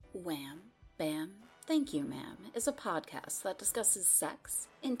Wham, Bam, Thank You Ma'am is a podcast that discusses sex,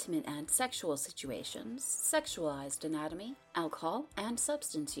 intimate and sexual situations, sexualized anatomy, alcohol, and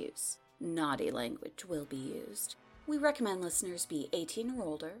substance use. Naughty language will be used. We recommend listeners be 18 or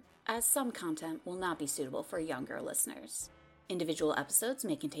older, as some content will not be suitable for younger listeners. Individual episodes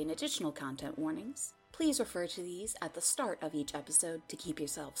may contain additional content warnings. Please refer to these at the start of each episode to keep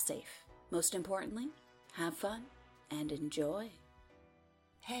yourself safe. Most importantly, have fun and enjoy.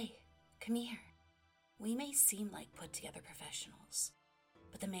 Hey, come here. We may seem like put-together professionals,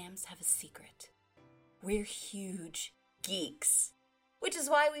 but the ma'ams have a secret. We're huge geeks, which is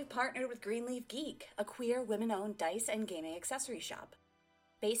why we've partnered with Greenleaf Geek, a queer women-owned dice and gaming accessory shop.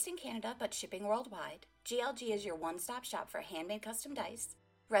 Based in Canada but shipping worldwide, GLG is your one-stop shop for handmade custom dice,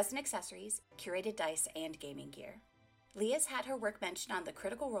 resin accessories, curated dice, and gaming gear. Leah's had her work mentioned on the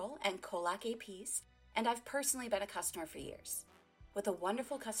Critical Role and Colac APs, and I've personally been a customer for years. With a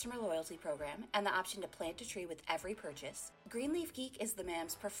wonderful customer loyalty program and the option to plant a tree with every purchase, Greenleaf Geek is the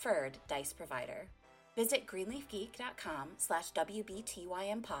ma'am's preferred dice provider. Visit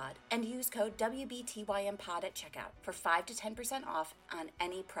greenleafgeek.com/WBTYMpod and use code WBTYMpod at checkout for 5 to 10% off on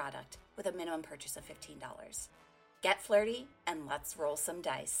any product with a minimum purchase of $15. Get flirty and let's roll some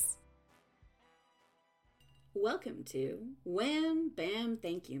dice. Welcome to Wham, Bam,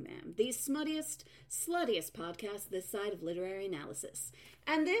 Thank You Ma'am, the smuttiest, sluttiest podcast this side of literary analysis.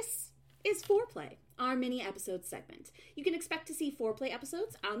 And this is Foreplay, our mini episode segment. You can expect to see Foreplay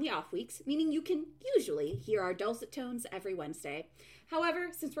episodes on the off weeks, meaning you can usually hear our dulcet tones every Wednesday.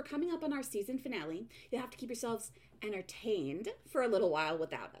 However, since we're coming up on our season finale, you'll have to keep yourselves entertained for a little while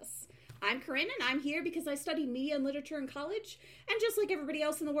without us. I'm Corinne, and I'm here because I studied media and literature in college, and just like everybody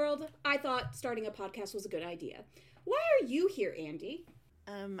else in the world, I thought starting a podcast was a good idea. Why are you here, Andy?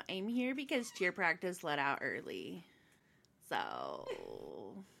 I'm here because cheer practice let out early. So...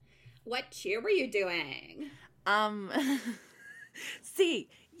 What cheer were you doing?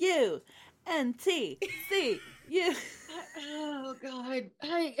 C-U-N-T. C-U. Oh, God.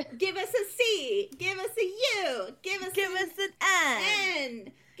 Give us a C. Give us a U. Give us an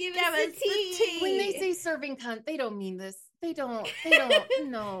N. Give us a T. When they say serving cunt, they don't mean this. They don't,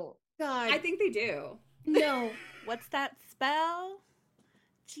 no. God. I think they do. No. What's that spell?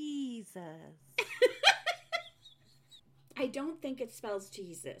 Jesus. I don't think it spells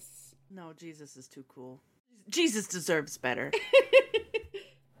Jesus. No, Jesus is too cool. Jesus deserves better.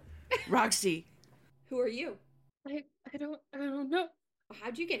 Roxy. Who are you? I don't know.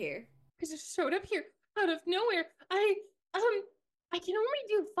 How'd you get here? I just showed up here out of nowhere. I can only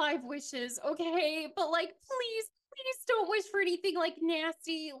do 5 wishes, okay? But, like, please don't wish for anything, like,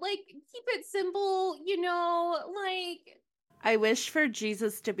 nasty. Like, keep it simple, like... I wish for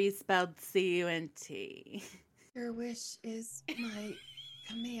Jesus to be spelled C-U-N-T. Your wish is my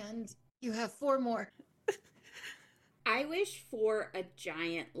command. You have 4 more. I wish for a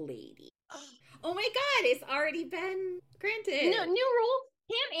giant lady. Oh my God, it's already been granted. No, new rule.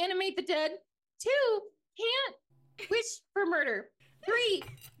 Can't animate the dead. 2, can't wish for murder. 3,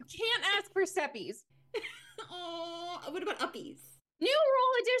 can't ask for seppies. Oh, what about uppies? New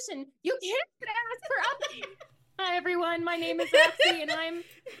rule addition. You can't ask for uppies. Hi, everyone. My name is Roxy, and I'm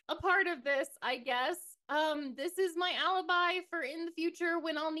a part of this, I guess. This is my alibi for in the future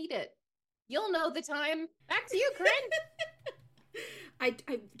when I'll need it. You'll know the time. Back to you, Corinne. I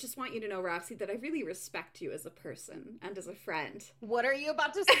just want you to know, Roxy, that I really respect you as a person and as a friend. What are you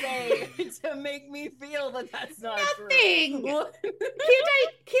about to say to make me feel that that's not Nothing. True? Can't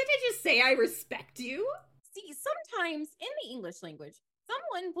I just say I respect you? See, sometimes in the English language,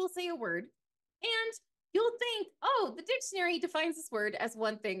 someone will say a word, and you'll think, oh, the dictionary defines this word as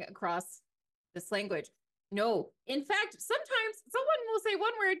one thing across this language. No. In fact, sometimes someone will say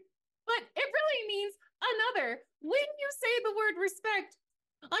one word, but it really means another. When you say the word respect,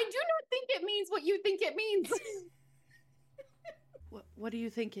 I do not think it means what you think it means. What do you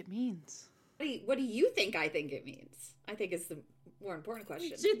think it means? What do you think I think it means? I think it's the more important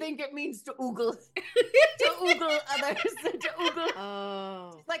question. You think it means to oogle. To oogle others. To oogle.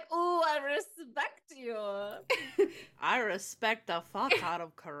 Oh. It's like, ooh, I respect you. I respect the fuck out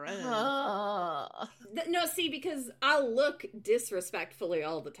of Corinne. No, see, because I'll look disrespectfully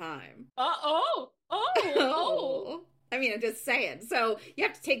all the time. Oh. I mean, I'm just saying. So you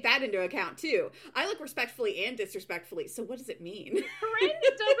have to take that into account, too. I look respectfully and disrespectfully. So what does it mean? Corinne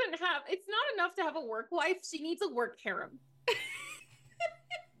doesn't have, it's not enough to have a work wife. She needs a work harem.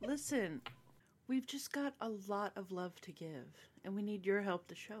 Listen, we've just got a lot of love to give, and we need your help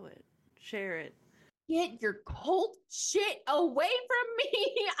to show it. Share it. Get your cold shit away from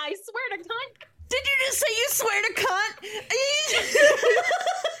me. I swear to God. Did you just say you swear to cunt?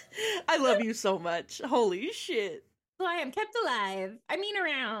 love you so much. Holy shit. So I am kept alive. I mean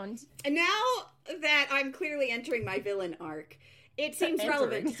around. And now that I'm clearly entering my villain arc, it seems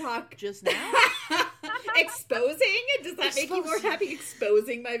relevant to talk just now. Exposing? Does that make you more happy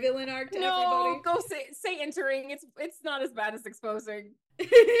exposing my villain arc to everybody? No, go say entering. It's not as bad as exposing.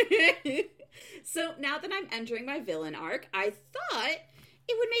 So now that I'm entering my villain arc, I thought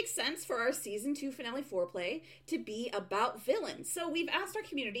it would make sense for our season 2 finale Foreplay to be about villains. So we've asked our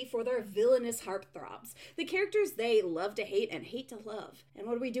community for their villainous heartthrobs, the characters they love to hate and hate to love. And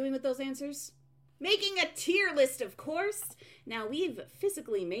what are we doing with those answers? Making a tier list, of course. Now, we've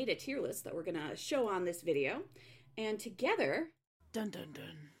physically made a tier list that we're going to show on this video. And together, dun dun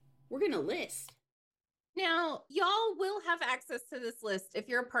dun, we're going to list. Now, y'all will have access to this list. If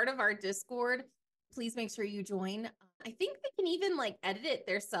you're a part of our Discord, please make sure you join. I think they can even edit it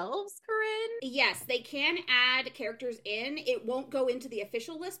themselves, Corinne. Yes, they can add characters in. It won't go into the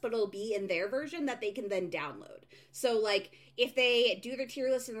official list, but it'll be in their version that they can then download. So if they do their tier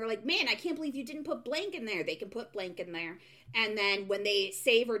list and they're like, man, I can't believe you didn't put blank in there, they can put blank in there. And then when they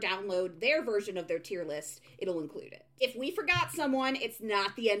save or download their version of their tier list, it'll include it. If we forgot someone, it's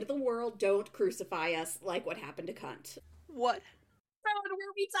not the end of the world. Don't crucify us like what happened to Cunt. What?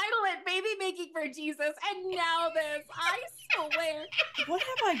 Where we title it Baby Making for Jesus, and now this, I swear. What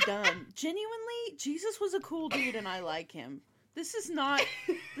have I done? Genuinely, Jesus was a cool dude and I like him. This is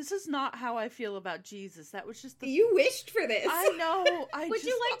not how I feel about Jesus. That was just You wished for this. I know. Would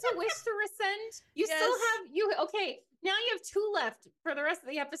you like to wish to rescind? You Yes. still have, okay, now you have 2 left for the rest of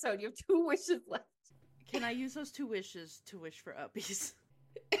the episode. You have 2 wishes left. Can I use those 2 wishes to wish for uppies?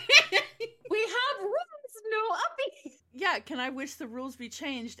 We have rules, no uppies. Yeah, can I wish the rules be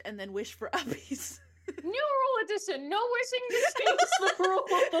changed and then wish for uppies? New rule edition, no wishing to change the rule.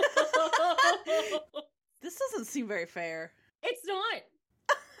 This doesn't seem very fair. It's not.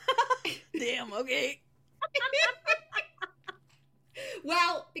 Damn, okay.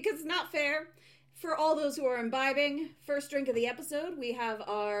 Well, because it's not fair, for all those who are imbibing, first drink of the episode, we have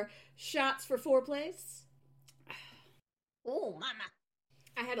our shots for Foreplays. Oh, mama.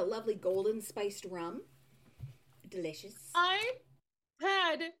 I had a lovely golden spiced rum. Delicious. I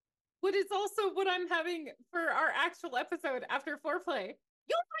had what is also what I'm having for our actual episode after Foreplay.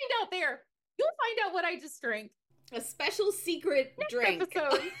 You'll find out there. You'll find out what I just drank. A special secret Next drink.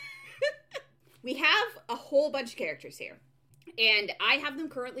 episode. We have a whole bunch of characters here. And I have them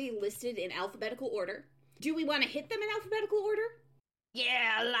currently listed in alphabetical order. Do we want to hit them in alphabetical order?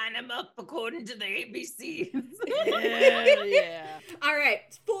 Yeah, line them up according to the ABCs. Yeah. All right.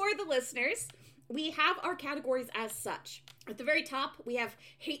 For the listeners, we have our categories as such. At the very top, we have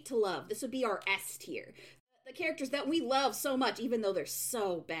hate to love. This would be our S tier. The characters that we love so much, even though they're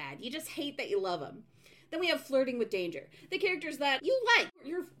so bad. You just hate that you love them. Then we have flirting with danger. The characters that you like,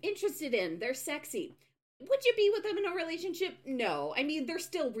 you're interested in, they're sexy. Would you be with them in a relationship? No. I mean, they're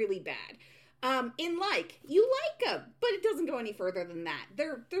still really bad. You like them, but it doesn't go any further than that.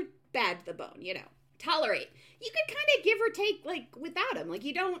 They're bad to the bone, you know. Tolerate. You could kind of give or take, without them.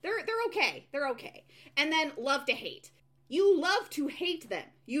 You don't, they're okay. They're okay. And then love to hate. You love to hate them.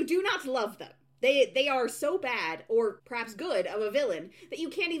 You do not love them. They are so bad, or perhaps good, of a villain, that you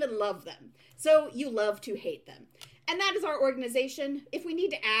can't even love them. So you love to hate them. And that is our organization. If we need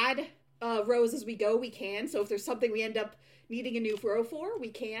to add rows as we go, we can. So if there's something we end up needing a new row for, we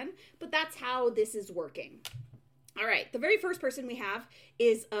can. But that's how this is working. All right, the very first person we have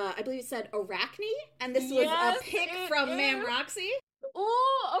is, I believe it said Arachne, and this was a pick from Ma'am Roxy.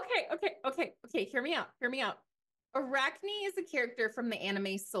 Oh, okay. Hear me out. Arachne is a character from the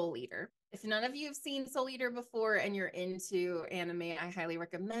anime Soul Eater. If none of you have seen Soul Eater before and you're into anime, I highly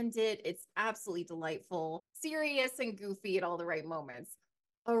recommend it. It's absolutely delightful, serious and goofy at all the right moments.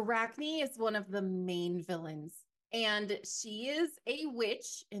 Arachne is one of the main villains, and she is a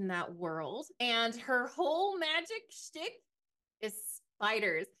witch in that world, and her whole magic shtick is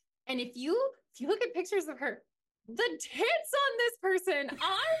spiders. And if you look at pictures of her, the tits on this person,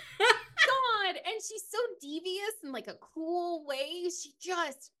 God, and she's so devious in a cool way. She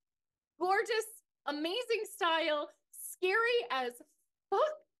just gorgeous, amazing style, scary as fuck.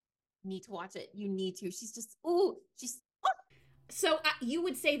 You need to watch it. You need to. She's just, So you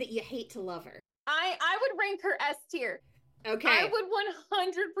would say that you hate to love her. I would rank her S tier. Okay. I would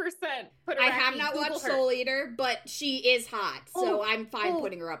 100% put her. I have not watched Soul Eater, but she is hot, so I'm fine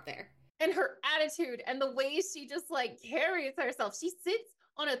putting her up there. And her attitude and the way she just carries herself. She sits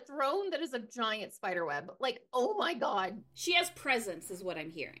on a throne that is a giant spider web. Oh my God. She has presence, is what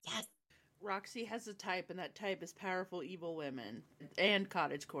I'm hearing. Yes. Roxy has a type, and that type is powerful, evil women and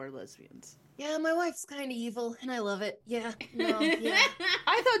cottagecore lesbians. Yeah, my wife's kind of evil, and I love it. Yeah, no, yeah.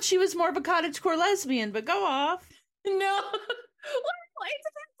 I thought she was more of a cottagecore lesbian, but go off. No. Well, it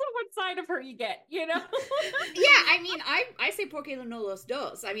depends on what side of her you get, you know? Yeah, I mean, I say porque no los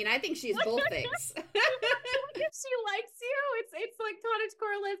dos. I mean, I think she's both things. If she likes you, it's like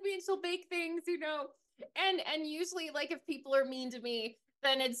cottagecore lesbian, she'll bake things, you know? And usually, like, if people are mean to me,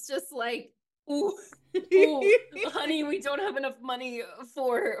 then it's just like, ooh, honey, we don't have enough money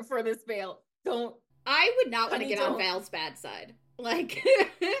for this bail. Don't. I would not want to Honey, get on don't. Val's bad side. Like,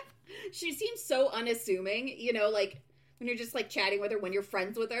 she seems so unassuming, you know, like, when you're just, like, chatting with her, when you're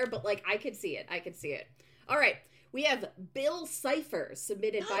friends with her, but, like, I could see it. All right, we have Bill Cipher,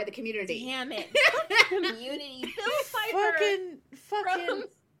 submitted by the community. Damn it. Community. Bill Cipher. Fucking.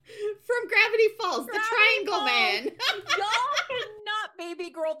 From Gravity Falls, the Triangle Man. Y'all cannot baby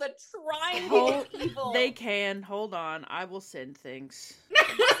girl the triangle of evil. They can. Hold on. I will send things.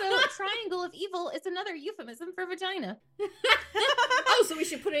 So triangle of evil is another euphemism for vagina. Oh, so we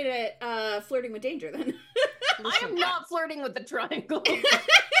should put it at Flirting with Danger, then. I am not flirting with the triangle.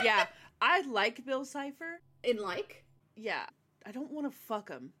 Yeah, I like Bill Cipher. In like? Yeah, I don't want to fuck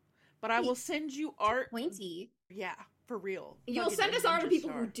him, but I will send you art. Pointy. Yeah, for real. You'll Fucking send us art of Ninja people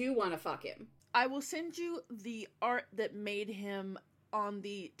Star. who do want to fuck him. I will send you the art that made him on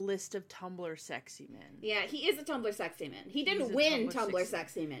the list of Tumblr sexy men. Yeah, he is a Tumblr sexy man. He didn't He's a win Tumblr Tumblr sexy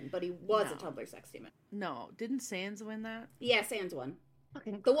sexy man, but he was No. a Tumblr sexy man. No, didn't Sans win that? Yeah, Sans won.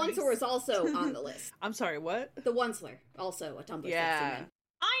 Fucking The Christ. Onceler was also on the list. I'm sorry, what? The Onceler, also a Tumblr sexy man.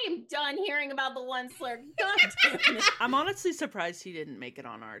 I am done hearing about the one slur. God damn it. I'm honestly surprised he didn't make it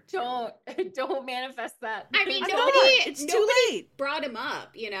on our tier. Don't manifest that. I mean, I'm nobody, not. It's too late. brought him up,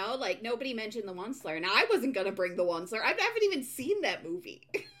 you know? Like, nobody mentioned the Onceler. Now, I wasn't gonna bring the Onceler. I haven't even seen that movie.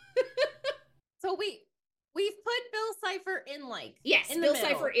 So we've put Bill Cipher in like. Yes, in the Bill middle.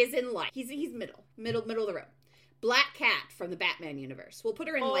 Cipher is in like. He's middle of the road. Black Cat from the Batman universe. We'll put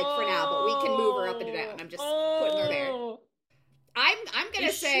her in like for now, but we can move her up and down. I'm just putting her there. I'm gonna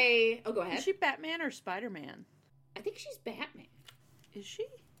Is say. Oh, go ahead. Is she Batman or Spider-Man? I think she's Batman. Is she?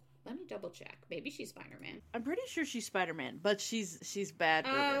 Let me double check. Maybe she's Spider-Man. I'm pretty sure she's Spider-Man, but she's bad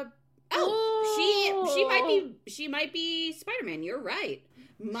with it. She might be Spider-Man. You're right.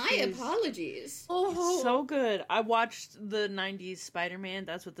 My apologies. It's so good. I watched the 90s Spider-Man.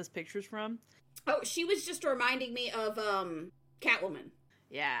 That's what this picture's from. Oh, she was just reminding me of Catwoman.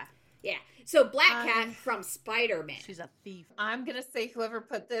 Yeah. Yeah. So Black Cat from Spider-Man. She's a thief. I'm gonna say whoever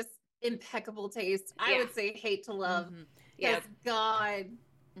put this impeccable taste. I Yeah. would say hate to love. Mhm. Yeah. Yes, God.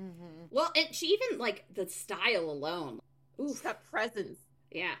 Mm-hmm. Well, and she even like the style alone. She's Oof. got presence.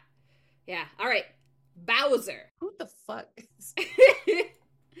 Yeah. Yeah. All right. Bowser. Who the fuck?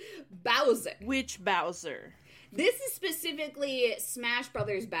 Bowser. Which Bowser? This is specifically Smash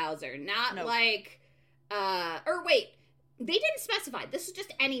Brothers Bowser, not No. like or wait, they didn't specify. This is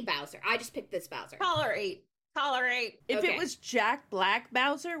just any Bowser. I just picked this Bowser. Tolerate. If Okay. it was Jack Black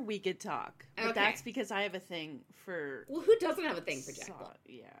Bowser, we could talk. But Okay. that's because I have a thing for... Well, who doesn't have a thing for Jack Black?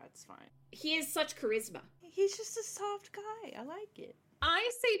 Yeah, it's fine. He has such charisma. He's just a soft guy. I like it. I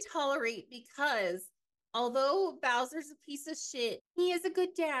say tolerate because although Bowser's a piece of shit, he is a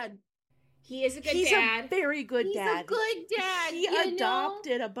good dad. He is a good He's dad. a very good He's dad. a good dad. He you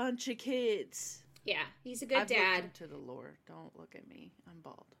adopted a bunch of kids. Yeah, he's a good I've dad. looked into the lore. Don't look at me. I'm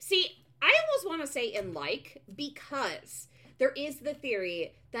bald. See, I almost want to say in like because there is the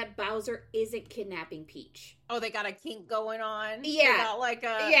theory that Bowser isn't kidnapping Peach. Oh, they got a kink going on. Yeah. They got like a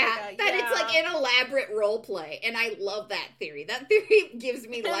That it's like an elaborate role play, and I love that theory. That theory gives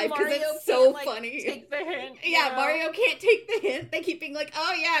me life because Mario it's so can't, like, funny. Take the hint. Yeah, you know? Mario can't take the hint. They keep being like,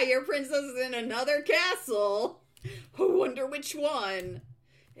 "Oh yeah, your princess is in another castle. I wonder which one."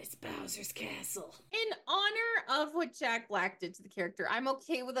 It's Bowser's castle. In honor of what Jack Black did to the character, I'm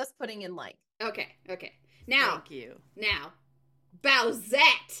okay with us putting in like. Okay. Now, Thank you.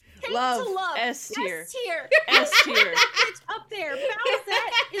 Bowsette. Hate Love, to love. S tier. S tier. S tier. Bitch up there.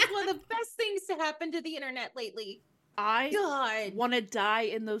 Bowsette is one of the best things to happen to the internet lately. I God. want to die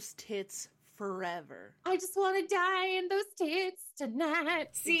in those tits forever. I just want to die in those tits tonight.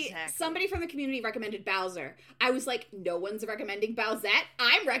 See, Exactly. somebody from the community recommended Bowser. I was like, no one's recommending Bowsette.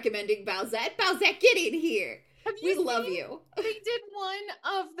 I'm recommending Bowsette. Bowsette, get in here. Have We you love seen- you. They did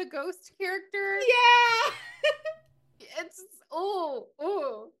one of the ghost characters. Yeah. It's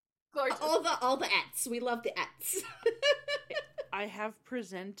gorgeous. all the ets. We love the ets. I have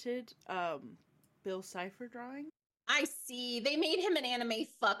presented Bill Cipher drawing. I see. They made him an anime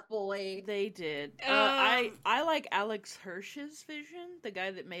fuckboy. They did. I like Alex Hirsch's vision, the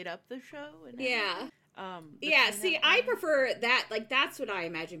guy that made up the show. And Yeah. yeah. See, I prefer that. Like, that's what I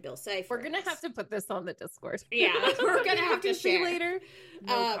imagine Bill Cipher. We're gonna have to put this on the Discord. Yeah, we're gonna have to see share later.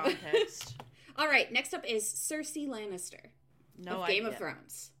 No context. All right, next up is Cersei Lannister of Game of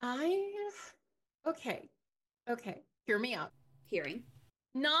Thrones. Okay. Hear me out. Hearing.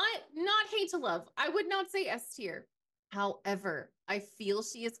 Not hate to love. I would not say S tier. However, I feel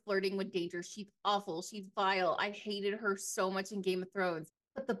she is flirting with danger. She's awful. She's vile. I hated her so much in Game of Thrones.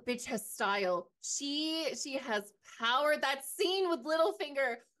 But the bitch has style. She has power. That scene with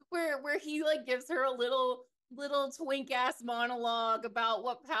Littlefinger where he like gives her a little twink ass monologue about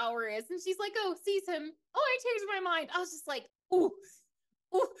what power is, and she's like, "Oh, sees him. Oh, I changed my mind." I was just like, "Ooh,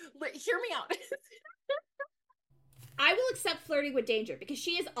 hear me out." I will accept flirting with danger because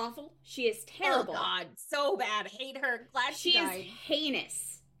she is awful. She is terrible. Oh God, so bad. Hate her. Glad she died. Is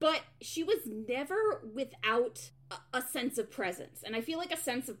heinous, but she was never without a sense of presence, and I feel like a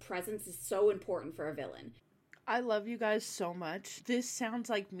sense of presence is so important for a villain. I love you guys so much. This sounds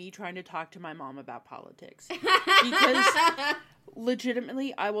like me trying to talk to my mom about politics. Because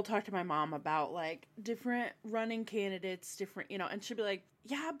legitimately, I will talk to my mom about like different running candidates, different, and she'll be like,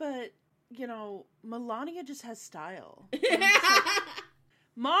 yeah, but, Melania just has style. And I'm just like,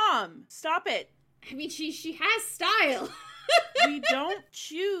 Mom, stop it. I mean, she has style. We don't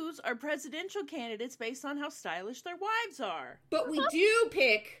choose our presidential candidates based on how stylish their wives are. But we do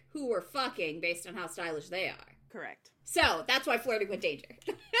pick who we're fucking based on how stylish they are. Correct. So, that's why flirting with danger.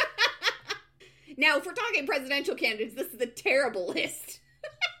 Now, if we're talking presidential candidates, this is a terrible list.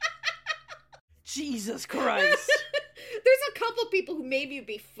 Jesus Christ. There's a couple people who maybe would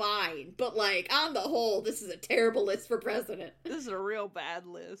be fine, but like, on the whole, this is a terrible list for president. This is a real bad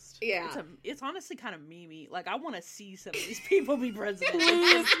list. Yeah. It's honestly kind of memey. Like, I want to see some of these people be president.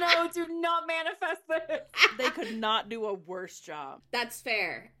 Please, no, do not manifest this. They could not do a worse job. That's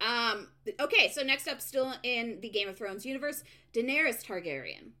fair. Okay, so next up, still in the Game of Thrones universe, Daenerys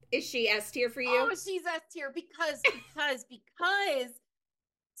Targaryen. Is she S tier for you? Oh, she's S tier because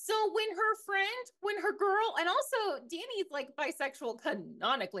so when her girl, and also Dany's like bisexual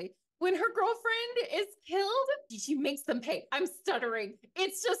canonically, when her girlfriend is killed, she makes them pay. I'm stuttering.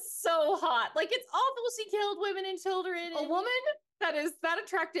 It's just so hot. Like, it's awful. She killed women and children. A woman that is that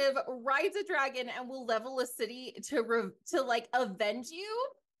attractive rides a dragon and will level a city to like avenge you.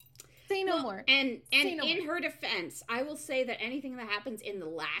 Say no more. And in her defense, I will say that anything that happens in the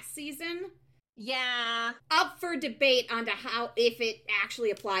last season, yeah, up for debate on how if it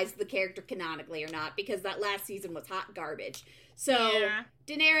actually applies to the character canonically or not, because that last season was hot garbage. So yeah.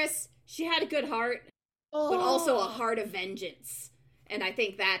 Daenerys, she had a good heart, but also a heart of vengeance, and I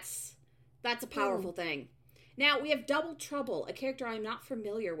think that's a powerful thing. Now we have Double Trouble, a character I'm not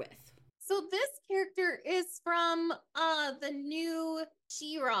familiar with. So this character is from the new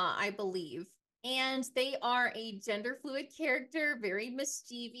She-Ra, I believe. And they are a gender fluid character, very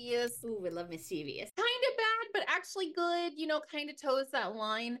mischievous. Ooh, we love mischievous. Kind of bad, but actually good, kind of toes that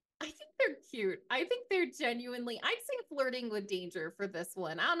line. I think they're cute. I think they're genuinely, I'd say flirting with danger for this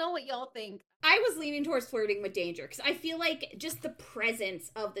one. I don't know what y'all think. I was leaning towards flirting with danger, because I feel like just the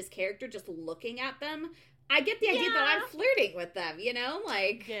presence of this character, just looking at them, I get the idea that I'm flirting with them,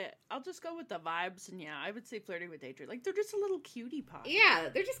 like... Yeah, I'll just go with the vibes, and I would say flirting with danger. Like, they're just a little cutie pie. Yeah,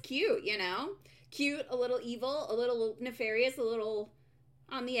 they're just cute, Cute, a little evil, a little nefarious, a little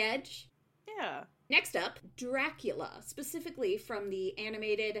on the edge. Yeah. Next up, Dracula, specifically from the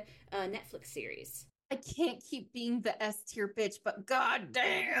animated Netflix series. I can't keep being the S-tier bitch, but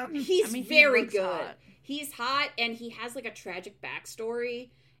goddamn! He's very good. Hot. He's hot, and he has, like, a tragic backstory.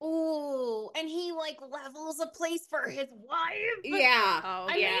 Ooh, and he like levels a place for his wife. Yeah. Oh,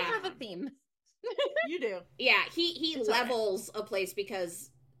 I may have a theme. You do. Yeah, he levels a place because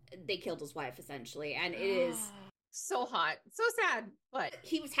they killed his wife essentially, and it is so hot, so sad. But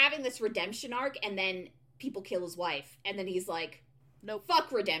he was having this redemption arc, and then people kill his wife, and then he's like, "Nope,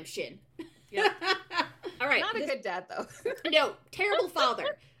 fuck redemption." Yeah. All right. Not a good dad though. No, terrible father.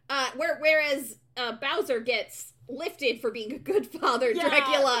 Whereas Bowser gets lifted for being a good father,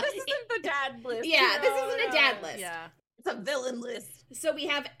 Dracula. This isn't the dad list. Yeah, this isn't a dad list. Yeah. It's a villain list. So we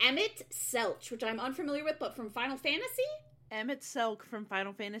have Emmett Selch, which I'm unfamiliar with, but from Final Fantasy? Emmett Selch from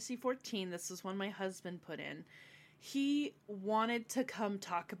Final Fantasy 14. This is one my husband put in. He wanted to come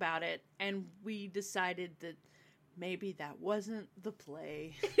talk about it, and we decided that maybe that wasn't the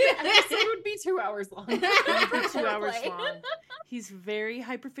play. The episode would be 2 hours long. 2 hours long. He's very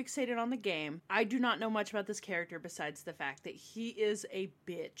hyperfixated on the game. I do not know much about this character besides the fact that he is a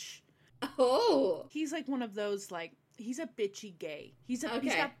bitch. Oh. He's like one of those, like, He's a bitchy gay. He's got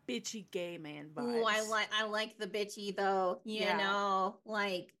bitchy gay man vibes. Ooh, I like the bitchy though. You know,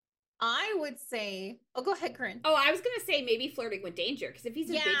 like I would say. Oh, go ahead, Corinne. Oh, I was gonna say maybe flirting with danger, because if he's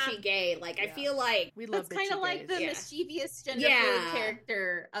a bitchy gay, like I feel like we love. That's kind of like the mischievous gender fluid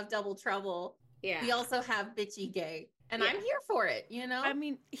character of Double Trouble. Yeah, we also have bitchy gay, and I'm here for it. You know, I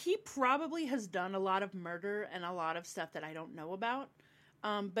mean, he probably has done a lot of murder and a lot of stuff that I don't know about.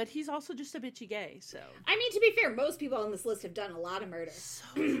 But he's also just a bitchy gay, so. I mean, to be fair, most people on this list have done a lot of murder. So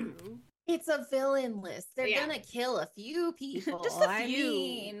true. It's a villain list. They're gonna kill a few people. Just a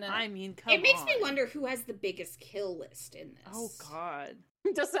few. I mean, come on. It makes me wonder who has the biggest kill list in this. Oh, God.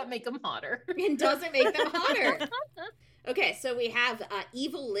 Does that make them hotter? It doesn't make them hotter. Okay, so we have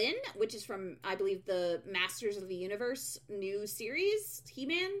Evil Lynn, which is from, I believe, the Masters of the Universe new series,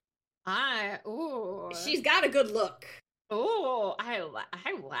 He-Man. She's got a good look. Oh, I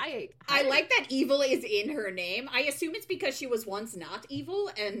like that evil is in her name. I assume it's because she was once not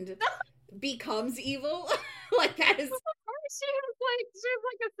evil and becomes evil. Like that is. She has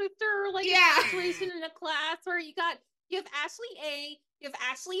like a sister or like a situation in a class where you have Ashley A, you have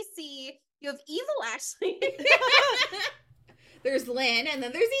Ashley C, you have Evil Ashley. There's Lynn and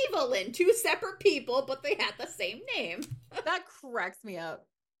then there's Evil Lynn, two separate people, but they had the same name. That cracks me up.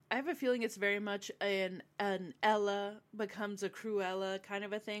 I have a feeling it's very much an Ella becomes a Cruella kind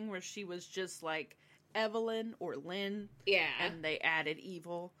of a thing, where she was just like Evelyn or Lynn. Yeah. And they added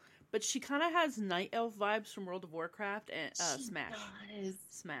evil. But she kind of has Night Elf vibes from World of Warcraft and Smash. Does.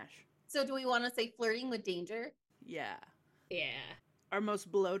 Smash. So do we want to say flirting with danger? Yeah. Yeah. Our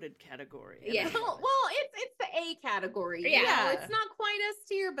most bloated category. Yeah. Well, it's the A category. Yeah. You know, it's not quite S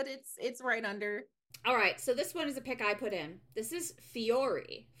tier, but it's right under. All right, so this one is a pick I put in. This is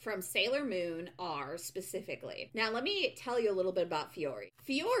Fiore from Sailor Moon R specifically. Now, let me tell you a little bit about Fiore.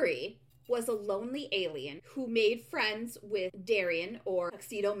 Fiore was a lonely alien who made friends with Darien, or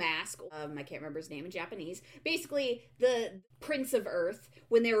Tuxedo Mask. I can't remember his name in Japanese. Basically, the Prince of Earth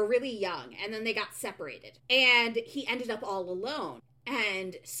when they were really young, and then they got separated. And he ended up all alone.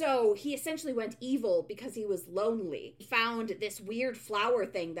 And so he essentially went evil because he was lonely. He found this weird flower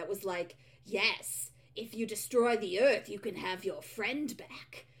thing that was like, yes, if you destroy the earth, you can have your friend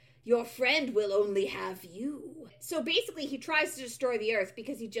back. Your friend will only have you. So basically, he tries to destroy the earth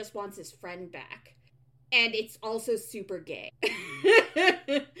because he just wants his friend back. And it's also super gay.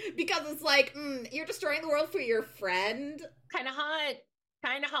 Because it's like, you're destroying the world for your friend? Kind of hot.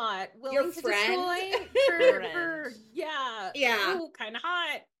 Willing your to friend? Destroy yeah. Yeah. Ooh, kind of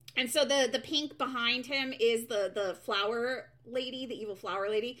hot. And so the pink behind him is the flower lady, the evil flower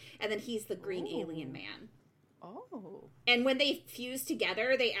lady, and then he's the green alien man. Oh. And when they fuse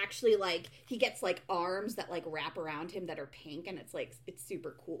together, they actually, like, he gets, like, arms that, like, wrap around him that are pink, and it's, like, it's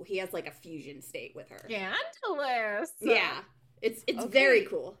super cool. He has, like, a fusion state with her. Scandalous. Yeah. It's very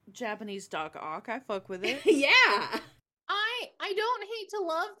cool. Japanese Doc Ock, I fuck with it. Yeah. I don't hate to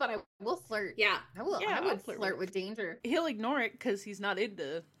love, but I will flirt. Yeah. I would flirt with danger. He'll ignore it because he's not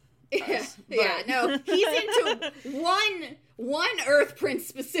into us, no. He's into one Earth Prince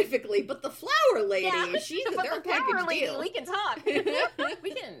specifically, but the flower lady, they're a package deal. We can talk.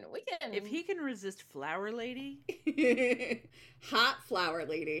 we can. If he can resist flower lady. Hot flower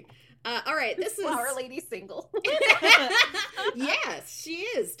lady. All right, this is... Flower lady single. Yes, she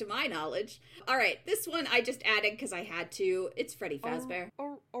is, to my knowledge. All right, this one I just added because I had to. It's Freddy Fazbear.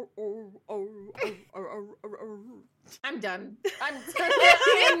 I'm done. I'm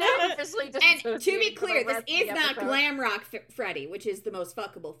now officially And to be clear, this is not Glam Rock Freddy, which is the most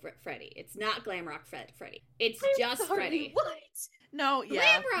fuckable Freddy. It's not Glam Rock Freddy. It's just Freddy. What? No,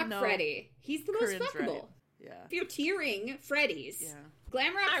 yeah. Glam Rock Freddy. He's the most fuckable. Right. Yeah. If you're tiering Freddies. Yeah.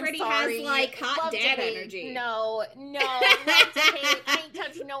 Glam Rock Freddy has, like, hot dad energy. No, not to hate. I ain't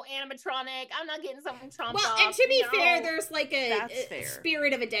touching no animatronic. I'm not getting something trumped off. Well, and to be fair, there's, like, a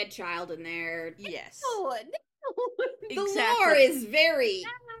spirit of a dead child in there. Yes. No. The lore is very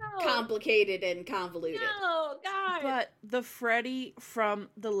complicated and convoluted. No, God. But the Freddy from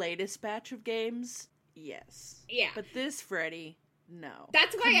the latest batch of games, yes. Yeah. But this Freddy... No.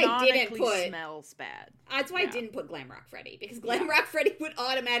 That's why I didn't put... smells bad. That's why I didn't put Glam Rock Freddy. Because Glam Rock Freddy would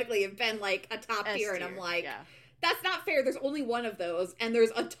automatically have been, like, a top tier. And I'm like, that's not fair. There's only one of those. And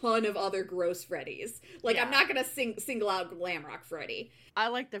there's a ton of other gross Freddys. Like, I'm not going to single out Glam Rock Freddy. I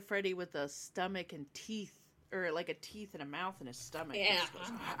like the Freddy with a stomach and teeth. Or, like, a teeth and a mouth and a stomach. Yeah. Those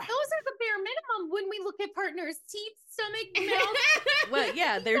are the bare minimum when we look at partners. Teeth, stomach, mouth. Well,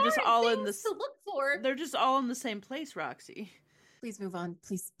 yeah, they're just all in the... to look for. They're just all in the same place, Roxy. Please move on.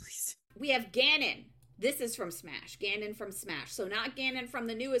 Please. We have Ganon, This is from Smash. Ganon from Smash. So not Ganon from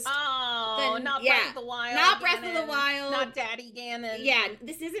the newest. Not Breath of the Wild. Not Ganon. Breath of the Wild. Not Daddy Ganon. Yeah,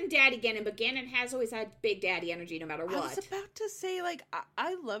 this isn't Daddy Ganon, but Ganon has always had big daddy energy no matter what. I was about to say, like,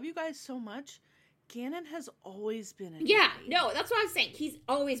 I love you guys so much. Ganon has always been a daddy. Yeah, no, that's what I'm saying. He's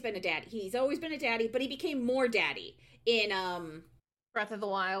always been a daddy. He's always been a daddy, but he became more daddy in Breath of the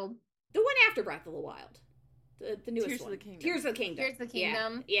Wild. The one after Breath of the Wild. The newest Tears one. of the Kingdom. Tears of the Kingdom. Tears of the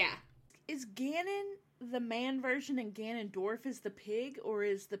Kingdom. Yeah. Is Ganon the man version and Ganondorf is the pig, or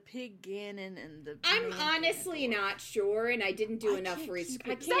is the pig Ganon and the I'm man honestly Ganondorf? not sure, and I didn't do enough research. I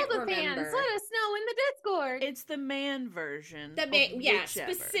can't Zelda remember. fans, let us know in the Discord. It's the man version. The man, yeah,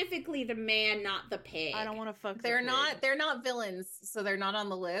 whichever. specifically the man, not the pig. I don't want to fuck. They're the not. pig. They're not villains, so they're not on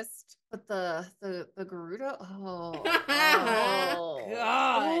the list. But the Gerudo. Oh, Oh,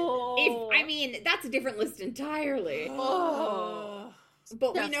 God. I mean, that's a different list entirely. Oh.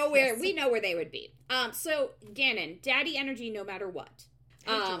 But we know where they would be. So Ganon, daddy energy, no matter what.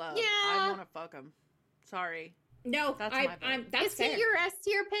 Hate to love. yeah. I want to fuck him. Sorry. No, That's my vote. that's is fair. he your S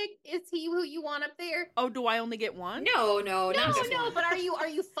tier pick? Is he who you want up there? Oh, do I only get one? No, not this No. one. But are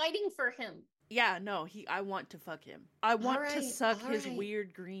you fighting for him? Yeah, no. I want to fuck him. I want to Alright, suck his alright.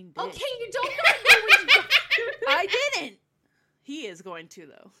 weird green dick. Okay, you don't want to know which doctor. I didn't. He is going to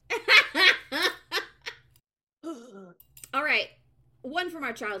though. All right, one from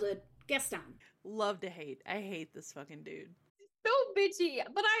our childhood, Gaston. Love to hate. I hate this fucking dude. So bitchy,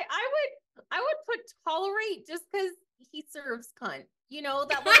 but I would put tolerate just because he serves cunt. You know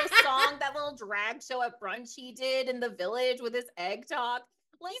that little song, that little drag show at brunch he did in the village with his egg talk.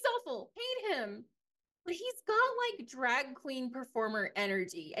 Well, he's awful. Hate him. But he's got like drag queen performer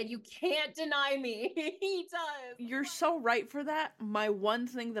energy, and you can't deny me. He does. You're so right for that. My one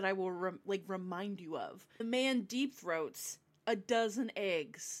thing that I will remind you of: the man deep throats a dozen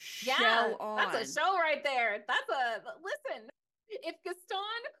eggs. Yeah, shell on. that's a show right there. Listen. If Gaston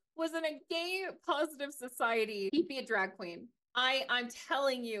was in a gay positive society, he'd be a drag queen. I'm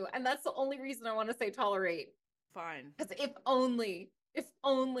telling you, and that's the only reason I want to say tolerate. Fine. Because if only.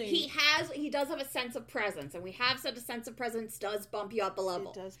 He does have a sense of presence, and we have said a sense of presence does bump you up a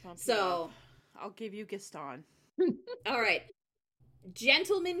level. It does bump you So, up. I'll give you Gaston. all right.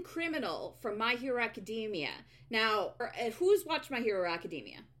 Gentleman Criminal from My Hero Academia. Now, who's watched My Hero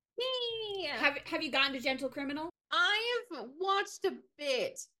Academia? Me. Have you gotten to Gentle Criminal? I've watched a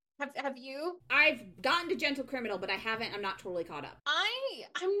bit. Have you? I've gotten to Gentle Criminal, but I haven't. I'm not totally caught up.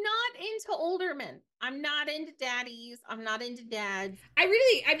 I'm not into older men. I'm not into daddies. I'm not into dads.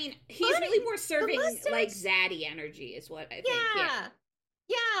 He's But really more serving mustache- like zaddy energy is what I think.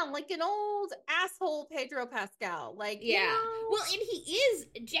 Yeah, like an old asshole Pedro Pascal. Like, Yeah. you know, Well, and he is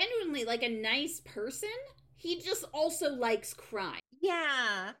genuinely like a nice person. He just also likes crime.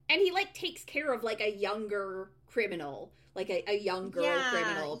 yeah. And he like takes care of like a younger criminal, like a young girl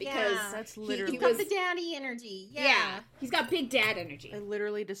criminal, because That's He literally. got the daddy energy. Yeah. he's got big dad energy. I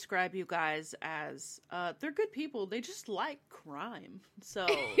literally describe you guys as they're good people. They just like crime. So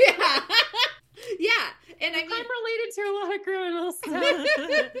Yeah, and I I'm mean, related to a lot of criminals.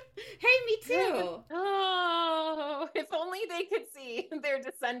 hey, me too. Oh, if only they could see their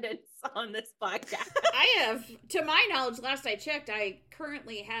descendants on this podcast. I have, to my knowledge, last I checked, I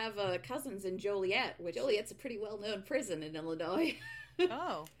currently have cousins in Joliet, which Joliet's a pretty well-known prison in Illinois.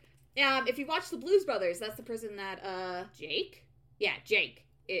 oh, If you watch the Blues Brothers, that's the prison that Jake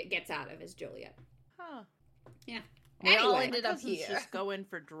it gets out of, is Joliet. huh. Yeah. We all Anyway. ended up Cousins here. just go in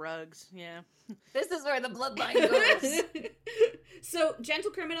for drugs. Yeah. This is where the bloodline goes. So,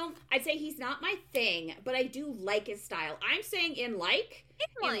 Gentle Criminal, I'd say he's not my thing, but I do like his style. I'm saying in like.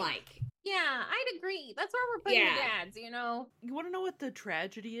 Yeah, I'd agree. That's where we're putting Yeah. the dads, you know? You want to know what the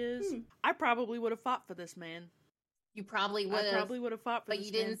tragedy is? I probably would have fought for this man. You probably would I have. probably would have fought for but this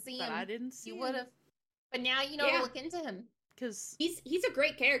you didn't man, see but him. I didn't see You him. would have. But now you know Yeah. to look into him. Because He's a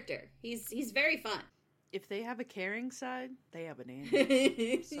great character. He's very fun. if they have a caring side, they have an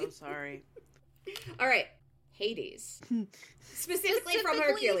Andy. So sorry. All right, Hades. Specifically from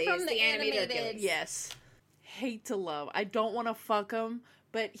Hercules, from the animated Hercules. Yes. Hate to love. I don't want to fuck him,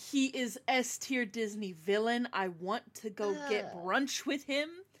 but he is S tier Disney villain. I want to go get brunch with him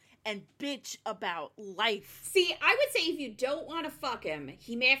and bitch about life. See, I would say if you don't want to fuck him,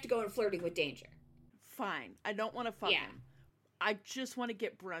 he may have to go in Flirting with Danger. Fine. I don't want to fuck Yeah. him. I just want to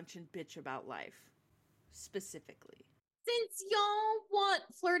get brunch and bitch about life. Specifically. Since y'all want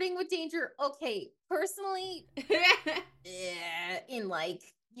Flirting with Danger, okay, personally, in like,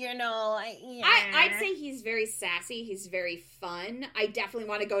 you know, I'd say he's very sassy. He's very fun. I definitely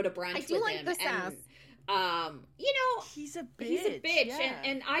want to go to brunch I with do like him. the sass. And, you know, He's a bitch. he's a bitch, yeah.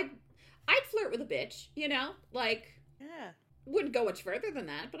 and I I'd flirt with a bitch, you know? Like, Yeah. wouldn't go much further than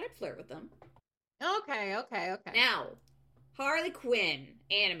that, but I'd flirt with them. Okay. Now, Harley Quinn,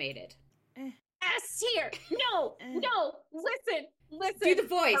 animated. S tier. No. Listen. Do the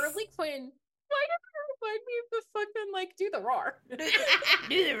voice. Harley Quinn. Why does it remind me of the fucking, like, do the roar? Do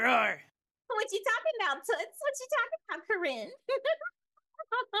the roar. What you talking about, Toots? What you talking about, Corinne?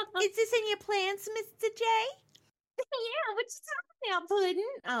 Is this in your plans, Mr. J? Yeah, what you talking about,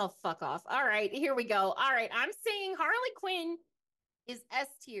 Puddin'? Oh, fuck off. All right, here we go. All right, I'm saying Harley Quinn is S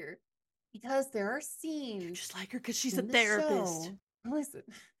tier because there are scenes Just like her because she's a in the therapist. show, listen,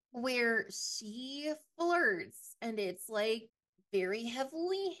 where she flirts and it's like very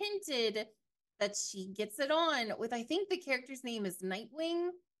heavily hinted that she gets it on with, I think the character's name is Nightwing,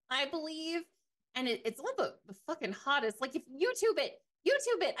 I believe. And it's one of the fucking hottest. Like, if YouTube it.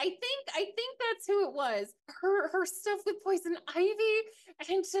 I think that's who it was. Her stuff with Poison Ivy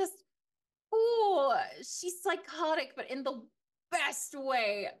and just, ooh, she's psychotic, but in the best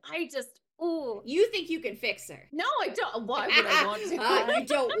way. Ooh. You think you can fix her? No, I don't. Why would I want to? You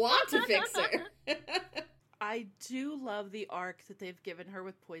don't want to fix her. I do love the arc that they've given her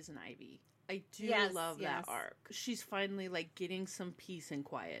with Poison Ivy. I do love that arc. She's finally like getting some peace and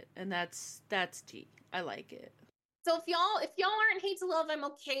quiet, and that's tea. I like it. So if y'all aren't hate to love, I'm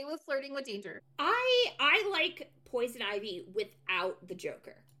okay with flirting with danger. I like Poison Ivy without the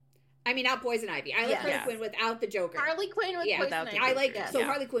Joker. I mean, not Poison Ivy. I like Harley Quinn without the Joker. Harley Quinn with Poison Ivy. I like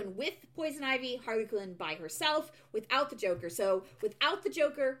Harley Quinn with Poison Ivy, Harley Quinn by herself without the Joker. So without the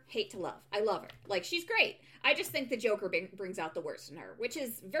Joker, hate to love. I love her. Like, she's great. I just think the Joker brings out the worst in her, which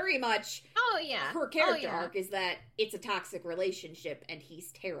is very much her character arc is that it's a toxic relationship and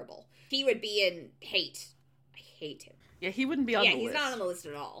he's terrible. He would be in hate. I hate him. Yeah, he wouldn't be on the list. Yeah, he's not on the list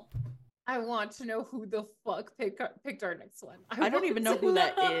at all. I want to know who the fuck picked our next one. I don't even know who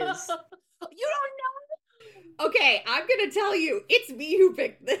that is. You don't know? Okay, I'm gonna tell you. It's me who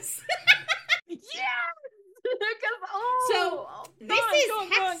picked this. Yes! This is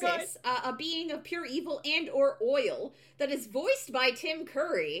Hexus, a being of pure evil and or oil that is voiced by Tim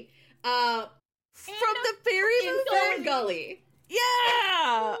Curry from the Fairy Fern Gully.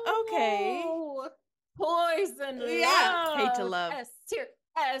 Yeah! Okay. Poison. Yeah. Hate to love. S tier.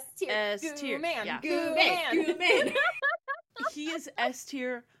 Goo man. Yeah. Goo man. He is S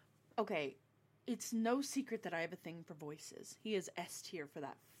tier. Okay. It's no secret that I have a thing for voices. He is S tier for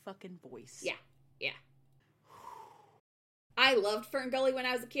that fucking voice. Yeah. I loved Fern Gully when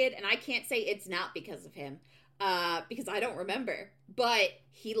I was a kid, and I can't say it's not because of him, because I don't remember, but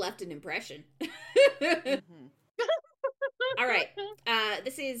he left an impression. Mm-hmm. All right.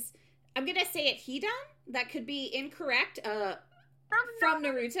 This is, I'm going to say it Hidan. That could be incorrect. From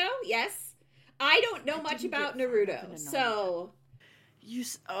Naruto, yes. I don't know much about Naruto, so... You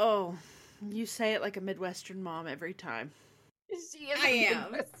say it like a Midwestern mom every time. I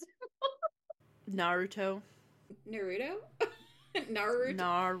am. Naruto. Naruto,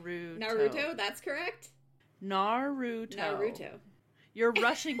 that's correct. Naruto. You're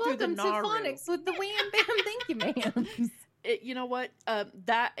rushing through the Naru. Welcome to Phonics with the Wham Bam. Thank you, ma'am. You know what?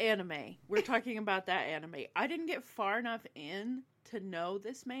 That anime. We're talking about that anime. I didn't get far enough in to know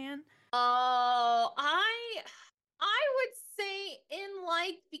this man. Oh, I would say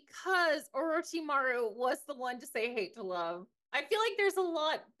because Orochimaru was the one to say hate to love. I feel like there's a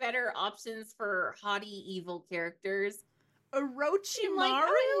lot better options for haughty evil characters.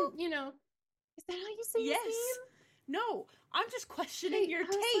 Orochimaru? Is that how you say his name? No, I'm just questioning your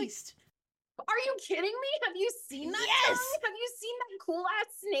taste. Are you kidding me? Have you seen that? Yes. Guy? Have you seen that cool ass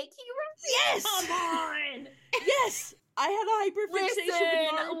snake he runs? Yes. Come on. Yes. I had a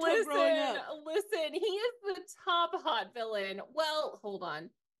hyperfixation with Naruto growing up. Listen, he is the top hot villain. Well, hold on.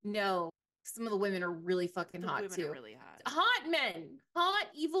 No. Some of the women are really fucking hot too. Are really hot. Hot men. Hot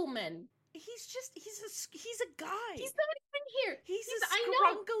evil men. He's a guy. He's not even here. He's a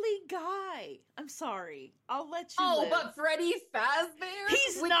scrunkly guy. I'm sorry. I'll let you live. But Freddy Fazbear?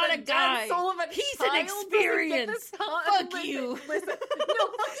 He's not a guy. He's an experience. Fuck you. Listen, no,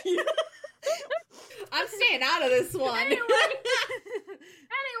 fuck you. I'm staying out of this one. Anyway,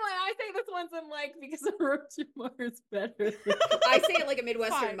 I say this one's in because Orochimaru's better. I say it like a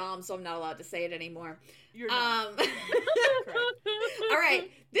Midwestern mom, so I'm not allowed to say it anymore. You're not. All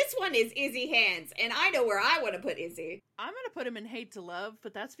right, this one is Izzy Hands, and I know where I want to put Izzy. I'm going to put him in Hate to Love,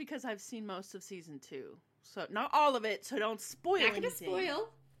 but that's because I've seen most of season 2. So, not all of it, so don't spoil anything. Not going to spoil.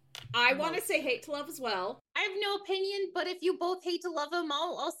 I want to say Hate to Love as well. I have no opinion, but if you both hate to love him,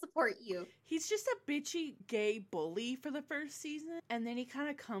 I'll support you. He's just a bitchy gay bully for the first season, and then he kind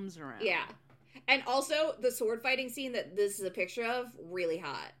of comes around. Yeah. And also, the sword fighting scene that this is a picture of, really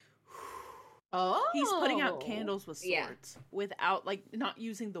hot. Oh. He's putting out candles with Yeah. swords without, like, not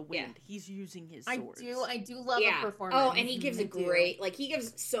using the wind. He's using his swords. I do love a performance. Oh, and he gives a great, like, he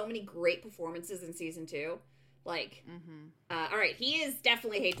gives so many great performances in season 2. Like, all right, he is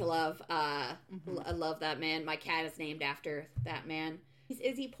definitely hate to love. I love that man. My cat is named after that man. He's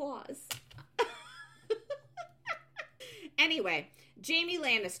Izzy Paws. Anyway, Jaime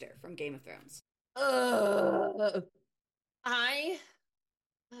Lannister from Game of Thrones. Sorry,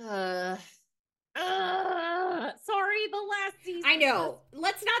 the last season. I know.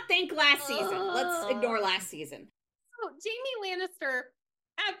 Let's not think last season. Let's ignore last season. So, Jaime Lannister,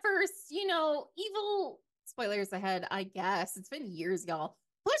 at first, evil, spoilers ahead, I guess. It's been years, y'all.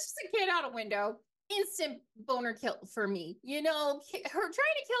 Pushes a kid out a window. Instant boner kill for me. Her trying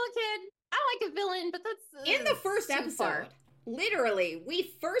to kill a kid. I like a villain, but that's in the first too episode. far. Literally,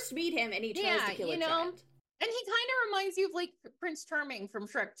 we first meet him and he tries to kill a child. And he kind of reminds you of like Prince Charming from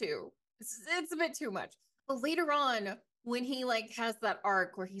Shrek 2. It's a bit too much. But later on, when he like has that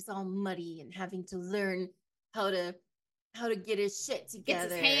arc where he's all muddy and having to learn how to get his shit together.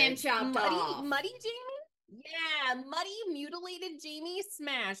 Gets his hand chopped off. Muddy Jaime? Yeah, muddy, mutilated Jaime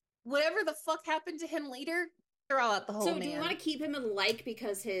smash. Whatever the fuck happened to him later, throw out the whole man. So do you want to keep him in like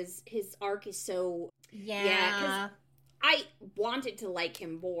because his arc is so... Yeah, because I wanted to like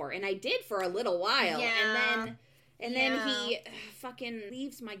him more, and I did for a little while, and then he fucking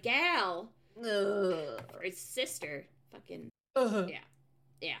leaves my gal, or his sister, fucking,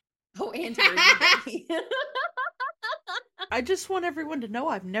 yeah. Oh, and her. I just want everyone to know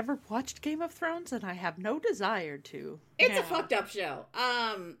I've never watched Game of Thrones, and I have no desire to. It's a fucked up show,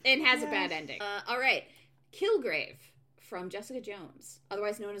 and has a bad ending. All right, Kilgrave from Jessica Jones,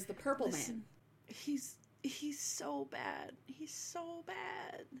 otherwise known as the Purple Man. He's so bad. He's so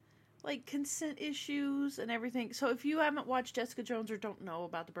bad. Like, consent issues and everything. So if you haven't watched Jessica Jones or don't know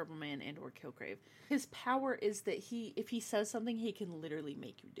about the Purple Man and or Kilgrave, his power is that if he says something, he can literally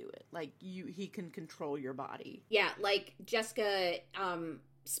make you do it. Like, he can control your body. Yeah, like, Jessica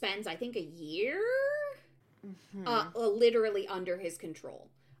spends, I think, a year literally under his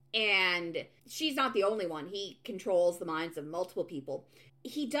control. And she's not the only one. He controls the minds of multiple people.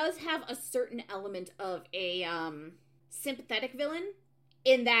 He does have a certain element of a sympathetic villain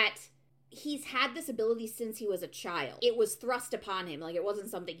in that he's had this ability since he was a child. It was thrust upon him, like it wasn't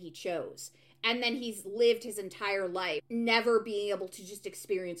something he chose. And then he's lived his entire life never being able to just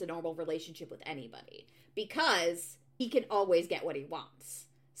experience a normal relationship with anybody because he can always get what he wants.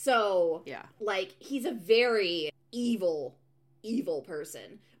 So, like, he's a very evil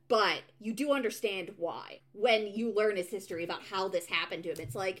person. But you do understand why. When you learn his history about how this happened to him,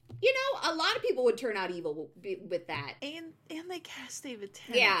 it's like, a lot of people would turn out evil with that. And they cast David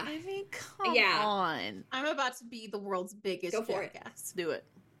Tennant. Yeah. I mean, come on. I'm about to be the world's biggest jackass. Do it.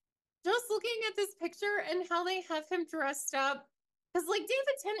 Just looking at this picture and how they have him dressed up. Because, like,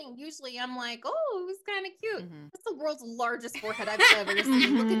 David Tennant, usually I'm like, oh, he's kind of cute. That's the world's largest forehead I've ever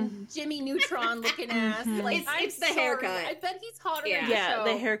seen. Looking Jimmy Neutron looking ass. Like, it's the haircut. I bet he's hotter in the show. Yeah,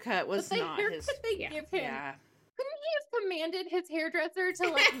 the haircut was not his. They give him. Yeah. Couldn't he have commanded his hairdresser to,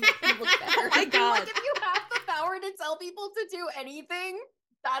 like, make him look better? Oh my God. Like, if you have the power to tell people to do anything,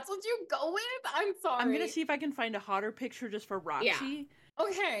 that's what you go with? I'm sorry. I'm going to see if I can find a hotter picture just for Roxy. Yeah.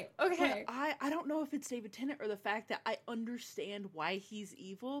 Okay. But I don't know if it's David Tennant or the fact that I understand why he's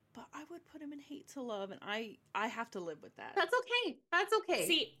evil, but I would put him in hate to love, and I have to live with that. That's okay.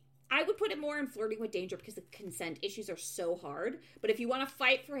 See, I would put it more in flirting with danger because the consent issues are so hard, but if you want to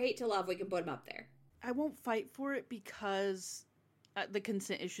fight for hate to love, we can put him up there. I won't fight for it because the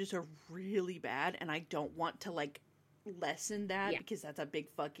consent issues are really bad, and I don't want to, like, lessen that because that's a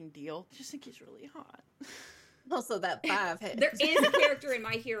big fucking deal. I just think he's really hot. Also, that 5 hits. There is a character in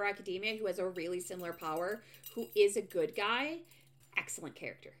My Hero Academia who has a really similar power, who is a good guy. Excellent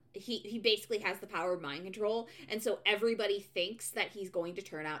character. He basically has the power of mind control, and so everybody thinks that he's going to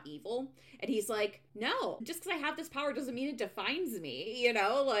turn out evil. And he's like, no, just because I have this power doesn't mean it defines me,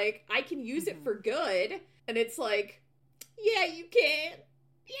 Like, I can use it for good. And it's like, yeah, you can.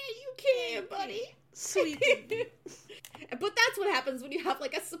 Yeah, you can, buddy. Sweet. But that's what happens when you have,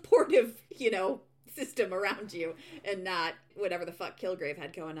 like, a supportive, system around you and not whatever the fuck Kilgrave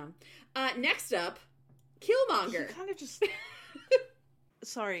had going on. Next up, Killmonger. He kind of just...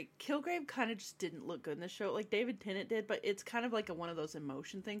 Sorry, Kilgrave kind of just didn't look good in the show. Like, David Tennant did, but it's kind of like one of those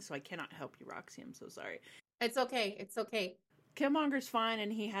emotion things, so I cannot help you, Roxy. I'm so sorry. It's okay. Killmonger's fine,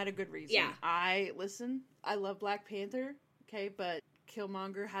 and he had a good reason. Yeah. I love Black Panther, okay, but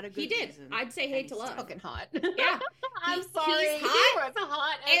Killmonger had a good reason. He did. I'd say hate to love. Fucking hot. Yeah. I'm sorry. He's hot. He was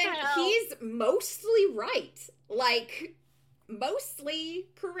hot as and hell. he's mostly right. Like, mostly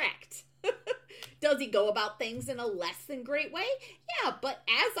correct. Does he go about things in a less than great way? Yeah, but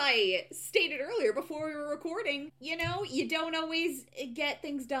as I stated earlier before we were recording, you know, you don't always get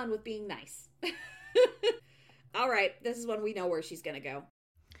things done with being nice. All right, this is when we know where she's gonna go.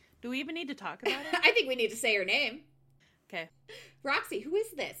 Do we even need to talk about it? I think we need to say her name. Okay. Roxy, who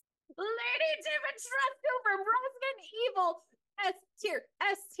is this? Lady Dimitrescu from Resident Evil. S tier,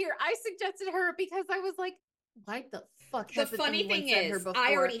 S tier. I suggested her because I was like, why the fuck The hasn't funny anyone thing said her is, before?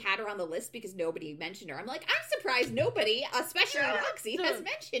 I already had her on the list because nobody mentioned her. I'm like, I'm surprised nobody, especially Roxy, has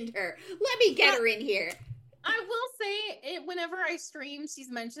mentioned her. Let me get her in here. I will say, whenever I stream, she's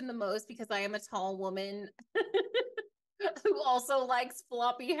mentioned the most because I am a tall woman who also likes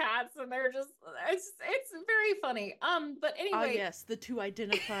floppy hats, and they're just, it's very funny. But anyway. Yes, the two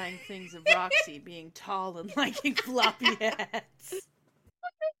identifying things of Roxy being tall and liking floppy hats.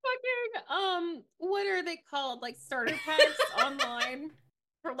 Fucking, what are they called? Like starter packs online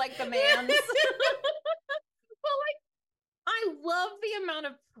for like the mans. Well, like, I love the amount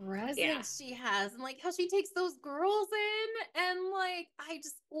of presence she has, and like how she takes those girls in, and like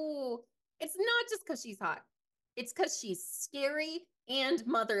it's not just because she's hot, it's because she's scary and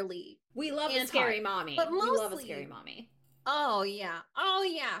motherly. We love a scary mommy. But mostly, we love a scary mommy. Oh yeah,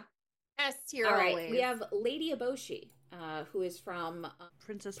 S tier. All right, always. we have Lady Eboshi, who is from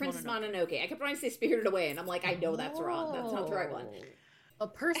Princess Mononoke. I kept wanting to say Spirited Away, and I'm like, I know that's wrong. That's not the right one. A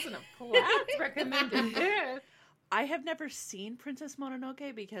person of class recommended this. I have never seen Princess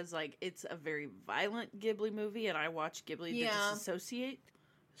Mononoke because, like, it's a very violent Ghibli movie, and I watch Ghibli to disassociate.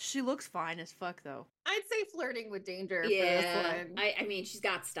 She looks fine as fuck, though. I'd say Flirting with Danger for this one. I mean, she's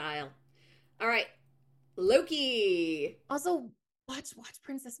got style. All right, Loki. Also, watch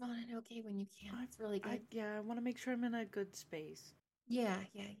Princess Mononoke when you can. It's really good. I want to make sure I'm in a good space. Yeah.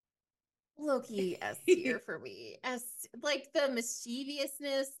 Loki S tier for me. Like the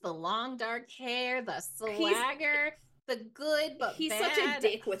mischievousness, the long dark hair, the swagger, the good but he's bad. Such a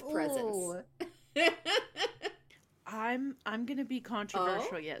dick with presence. I'm gonna be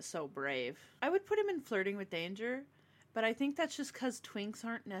controversial yet so brave. I would put him in Flirting with Danger, but I think that's just because twinks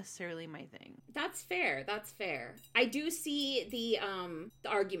aren't necessarily my thing. That's fair. I do see the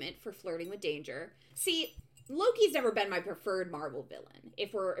argument for Flirting with Danger. See, Loki's never been my preferred Marvel villain.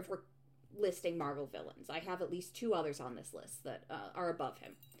 If we're listing Marvel villains, I have at least 2 others on this list that are above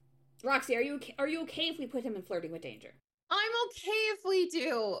him. Roxy, are you okay if we put him in Flirting with Danger? I'm okay if we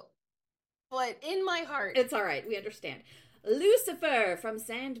do, but in my heart, it's all right. We understand. Lucifer from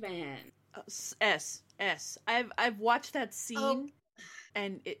Sandman. S. I've watched that scene,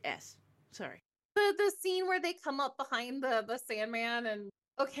 and S. Sorry. The scene where they come up behind the Sandman and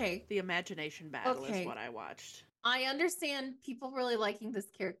the imagination battle is what I watched. I understand people really liking this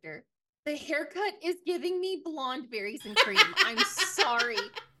character. The haircut is giving me blonde berries and cream. I'm sorry.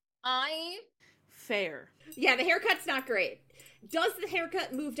 Fair. Yeah, the haircut's not great. Does the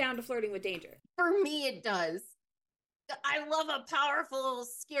haircut move down to Flirting with Danger? For me, it does. I love a powerful,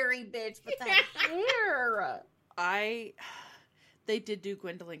 scary bitch, but that hair. They did do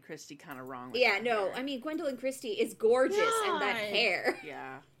Gwendolyn Christie kind of wrong. Hair. I mean, Gwendolyn Christie is gorgeous, and that hair.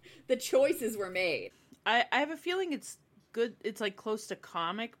 Yeah. The choices were made. I have a feeling it's good. It's like close to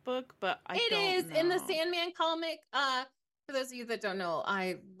comic book, but it is in the Sandman comic. For those of you that don't know,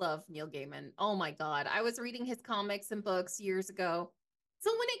 I love Neil Gaiman. Oh my god, I was reading his comics and books years ago.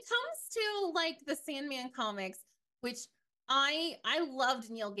 So when it comes to like the Sandman comics, which I loved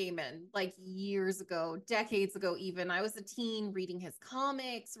Neil Gaiman like years ago, decades ago even. I was a teen reading his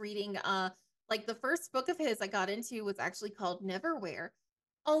comics, reading like the first book of his I got into was actually called Neverwhere.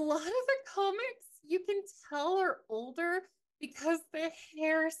 A lot of the comics you can tell are older because the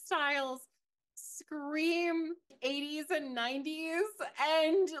hairstyles scream 80s and 90s,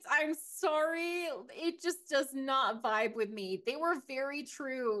 and I'm sorry, it just does not vibe with me. They were very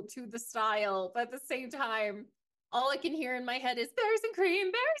true to the style, but at the same time, all I can hear in my head is berries and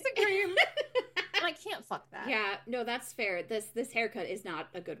cream, and I can't fuck that. Yeah, no, that's fair. This haircut is not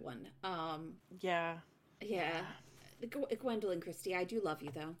a good one. Yeah. Gwendolyn Christie, I do love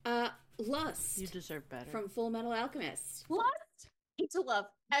you though. Lust. You deserve better. From Full Metal Alchemist. Lust? Hate to love.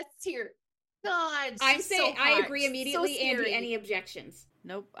 S tier. God, I'm saying so I agree immediately. So Andy, any objections?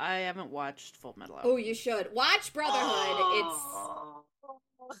 Nope, I haven't watched Full Metal Alchemist. Oh, you should watch Brotherhood.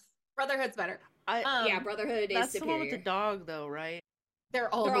 Brotherhood's better. Brotherhood is that's superior. The one with the dog, though, right?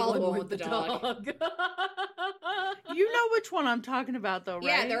 They're all the one with the dog. You know which one I'm talking about, though, right?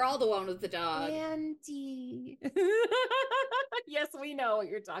 Yeah, they're all the one with the dog. Andy. Yes, we know what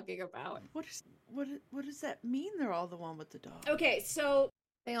you're talking about. What does that mean? They're all the one with the dog. Okay, so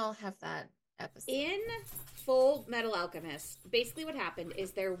they all have that episode. In Full Metal Alchemist, basically what happened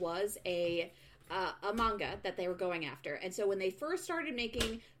is there was a manga that they were going after. And so when they first started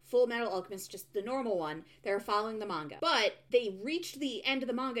making Full Metal Alchemist, just the normal one, they were following the manga. But they reached the end of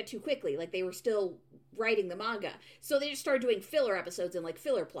the manga too quickly. Like, they were still writing the manga. So they just started doing filler episodes and, like,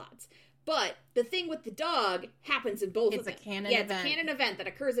 filler plots. But the thing with the dog happens in both of them. It's a canon event. Yeah, it's a canon event that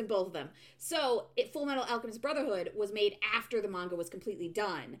occurs in both of them. So, Full Metal Alchemist Brotherhood was made after the manga was completely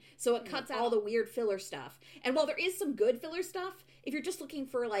done. So it cuts out all the weird filler stuff. And while there is some good filler stuff, if you're just looking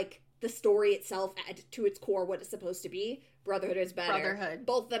for, like, the story itself to its core, what it's supposed to be, Brotherhood is better. Brotherhood.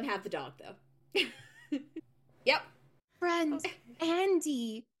 Both of them have the dog, though. Yep. Friends.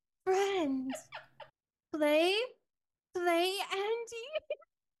 Andy. Friends. Play, Andy.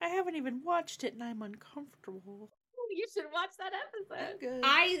 I haven't even watched it and I'm uncomfortable. You should watch that episode. Good.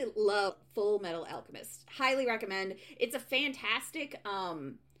 I love Full Metal Alchemist. Highly recommend. It's a fantastic,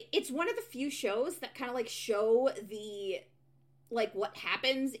 it's one of the few shows that kind of, like, show the, like, what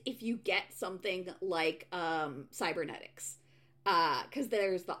happens if you get something like, cybernetics. 'Cause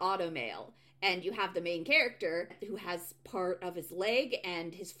there's the automail. And you have the main character who has part of his leg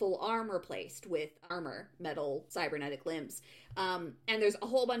and his full arm replaced with armor, metal, cybernetic limbs. And there's a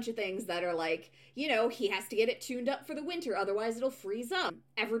whole bunch of things that are like, you know, he has to get it tuned up for the winter, otherwise it'll freeze up.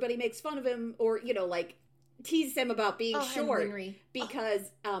 Everybody makes fun of him or, you know, like, teases him about being short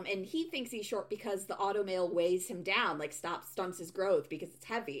because, and he thinks he's short because the automail weighs him down, like stunts his growth because it's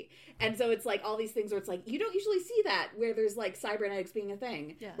heavy. And so it's like all these things where it's like, you don't usually see that where there's like cybernetics being a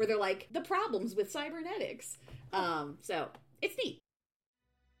thing, where they're like the problems with cybernetics. So it's neat.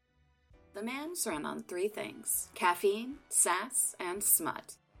 The Mams run on 3 things: caffeine, sass, and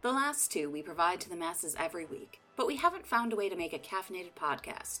smut. The last 2 we provide to the masses every week, but we haven't found a way to make a caffeinated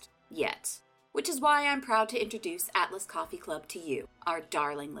podcast yet. Which is why I'm proud to introduce Atlas Coffee Club to you, our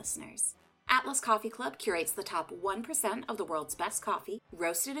darling listeners. Atlas Coffee Club curates the top 1% of the world's best coffee,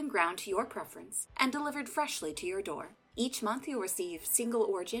 roasted and ground to your preference, and delivered freshly to your door. Each month you'll receive single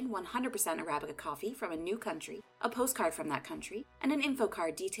origin 100% Arabica coffee from a new country, a postcard from that country, and an info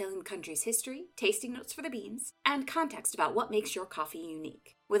card detailing the country's history, tasting notes for the beans, and context about what makes your coffee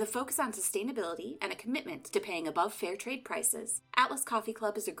unique. With a focus on sustainability and a commitment to paying above fair trade prices, Atlas Coffee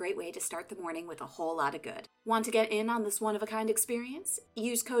Club is a great way to start the morning with a whole lot of good. Want to get in on this one-of-a-kind experience?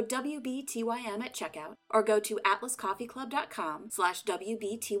 Use code WBTYM at checkout or go to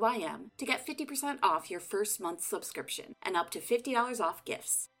atlascoffeeclub.com/WBTYM to get 50% off your first month's subscription and up to $50 off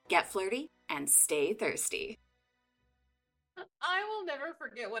gifts. Get flirty and stay thirsty. I will never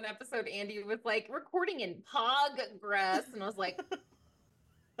forget one episode Andy was like recording in progress and I was like,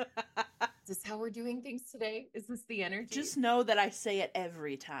 is this how we're doing things today? Is this the energy? Just know that I say it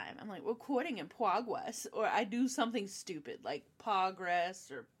every time. I'm like, recording in progress. Or I do something stupid like progress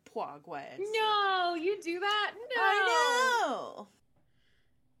or progress. No, you do that? No. I know.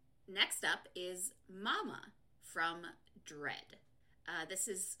 Next up is Mama from Dread. This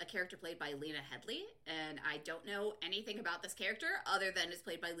is a character played by Lena Headey, and I don't know anything about this character other than it's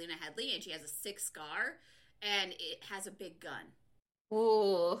played by Lena Headey, and she has a 6 scar, and it has a big gun.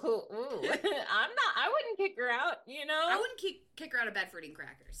 Ooh. I wouldn't kick her out, you know? I wouldn't kick her out of bed for eating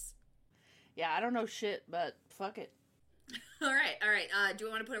crackers. Yeah, I don't know shit, but fuck it. All right. Do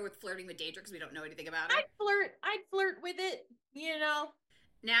we want to put her with flirting with danger because we don't know anything about her? I'd flirt with it, you know?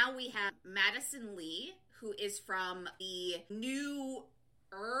 Now we have Madison Lee, who is from the new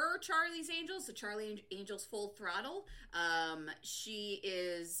Charlie's Angels, so Charlie Angels Full Throttle. She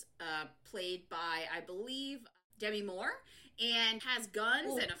is played by, I believe, Demi Moore, and has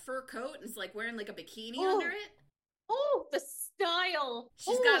guns and a fur coat and is like wearing like a bikini under it. Oh, the style.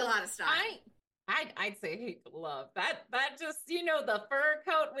 She's got a lot of style. I'd say hate to love. That just, you know, the fur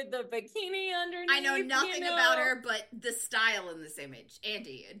coat with the bikini underneath. I know nothing about her, but the style in this image.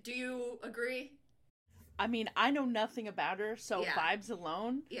 Andy, do you agree? I mean, I know nothing about her, so vibes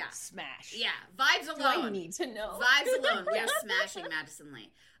alone, smash. Yeah, vibes alone. I need to know. Vibes alone, we are smashing Madison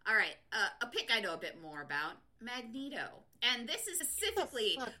Lee. All right, a pick I know a bit more about, Magneto. And this is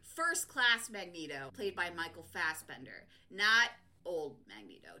specifically first-class Magneto, played by Michael Fassbender. Not old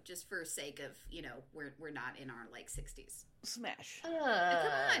Magneto, just for sake of, you know, we're not in our, like, 60s. Smash. Come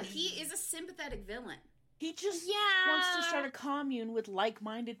on, he is a sympathetic villain. He just wants to start a commune with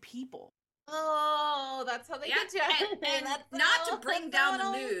like-minded people. Oh, that's how they get you. And not to bring down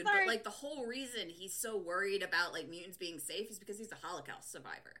the mood, but like the whole reason he's so worried about like mutants being safe is because he's a Holocaust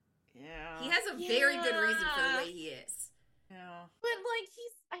survivor. Yeah. He has a very good reason for the way he is. Yeah. But like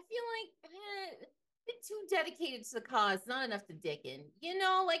I feel like bit too dedicated to the cause, not enough to dick in. You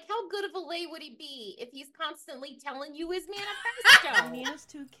know, like how good of a lay would he be if he's constantly telling you his manifesto? And he has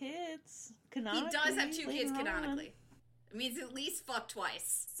 2 kids. He does have 2 kids canonically. It means at least fuck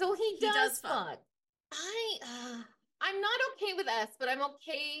twice. So he does fuck. I'm not okay with S, but I'm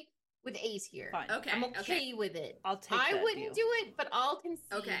okay with A tier. Fine. Okay. I'm okay with it. I'll take I that wouldn't do it, but I'll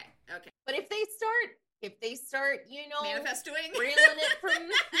concede. Okay. But if they start, you know, Manifesting? reeling it from,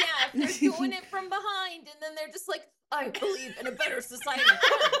 if they're doing it from behind, and then they're just like, I believe in a better society. Go.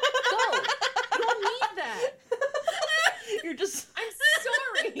 You don't need that. You're just... I'm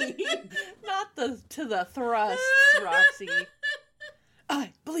sorry. Not to the thrusts, Roxy.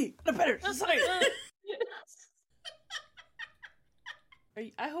 I believe in a better society.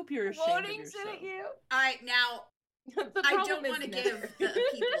 I hope you're ashamed of yourself. You? I don't want to give the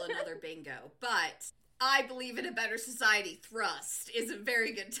people another bingo, but I believe in a better society. Thrust is a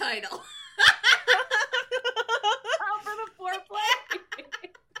very good title. For the foreplay.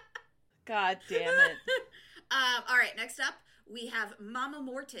 God damn it. All right, next up, we have Mama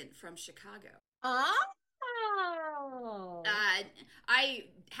Morton from Chicago. Oh. I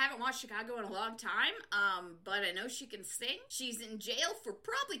haven't watched Chicago in a long time, but I know she can sing. She's in jail for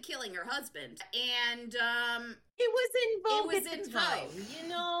probably killing her husband, and it was in vogue it was at in the time, vogue. you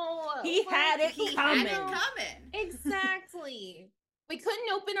know. He had it coming. Exactly. We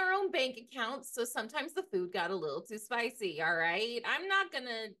couldn't open our own bank accounts, so sometimes the food got a little too spicy, all right? I'm not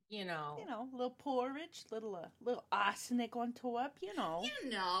gonna, You know, a little porridge, little arsenic on top, You know,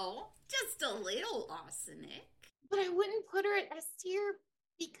 just a little arsenic. But I wouldn't put her at S tier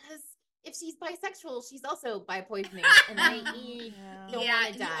because if she's bisexual, she's also bi poisoning, and I don't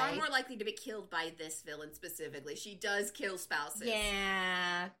want to die. You are more likely to be killed by this villain specifically. She does kill spouses.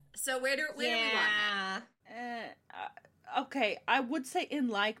 Yeah. So where do we want her? Okay, I would say in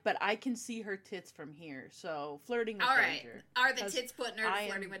but I can see her tits from here, so flirting with danger. Are the tits putting her to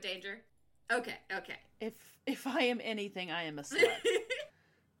flirting with danger? Okay. If I am anything, I am a slut.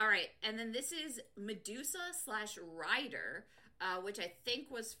 All right, and then this is Medusa/Rider, which I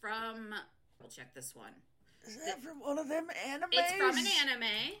think was from... We'll check this one. Is that from one of them animes? It's from an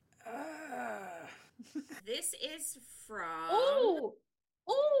anime. This is from...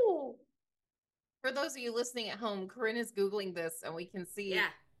 Ooh! For those of you listening at home, Corinne is Googling this, and we can see. Yeah.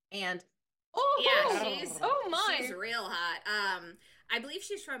 And she's my, real hot. I believe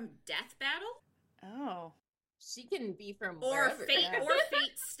she's from Death Battle. Oh, she can be from or wherever. Fate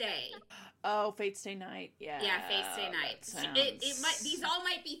Stay. Oh, Fate Stay Night. Yeah, Fate Stay Night. It might. These all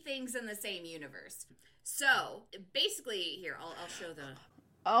might be things in the same universe. So basically, here I'll show the.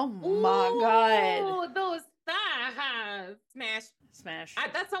 Oh my god! Oh, those thighs! Smash.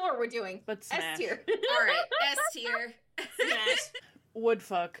 That's not what we're doing. But smash. S tier. All right, S tier. Smash. Would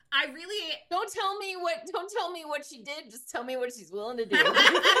fuck. I really don't tell me what she did. Just tell me what she's willing to do.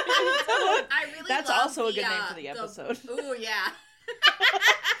 I really. That's love also a good name for the episode. Oh yeah.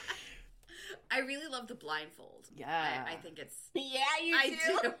 I really love the blindfold. Yeah, I think it's. Yeah, I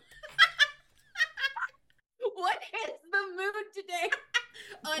do. What is the mood today?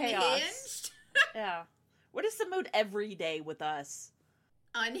 Unhinged. Yeah. What is the mood every day with us?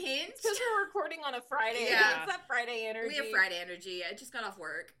 Unhinged? Because we're recording on a Friday. Yeah. It's that Friday energy. We have Friday energy. I just got off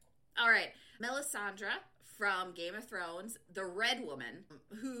work. All right. Melisandre from Game of Thrones, the Red Woman,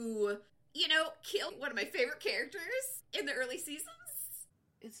 who, killed one of my favorite characters in the early seasons.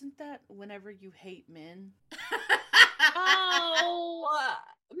 Isn't that whenever you hate men?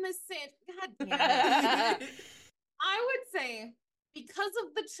 Miss God damn it. I would say, because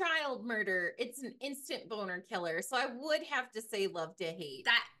of the child murder, it's an instant boner killer. So I would have to say love to hate.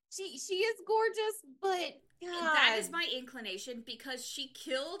 That she is gorgeous, but God. That is my inclination because she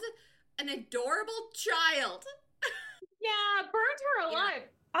killed an adorable child. Yeah, burned her alive.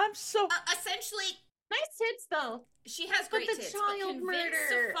 I'm so essentially nice tits though. She has great tits, but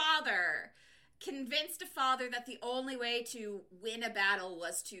convinced a father that the only way to win a battle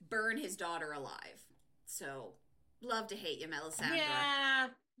was to burn his daughter alive. So, love to hate you, Melisandre.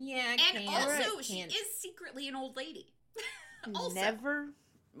 Yeah. And also, she is secretly an old lady.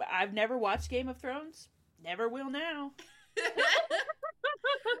 I've never watched Game of Thrones. Never will now.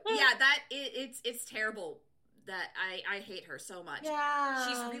 Yeah, it's terrible that I hate her so much. Yeah.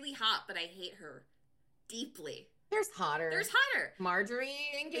 She's really hot, but I hate her deeply. There's hotter. Marjorie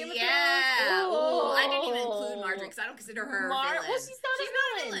in Game of Thrones. Yeah. Ooh, I didn't even include Marjorie because I don't consider her a villain. Well, she's not a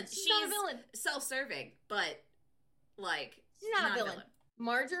villain. She's not a villain. Self-serving, but, she's not a villain.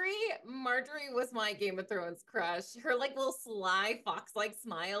 Marjorie was my Game of Thrones crush. Her like little sly fox-like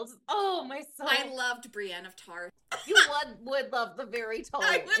smiles. Oh, my soul. I loved Brienne of Tarth. You would love the very tall.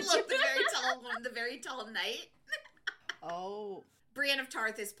 I would love the very tall one, the very tall knight. Oh. Brienne of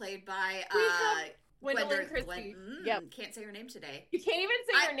Tarth is played by Gwendolyn Christie. Yep. Can't say her name today. You can't even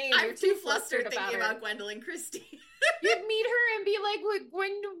say her name. I'm You're too flustered thinking about her. Gwendolyn Christie. You'd meet her and be like, with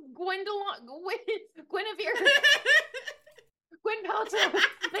Guinevere. Gwen Paltrow.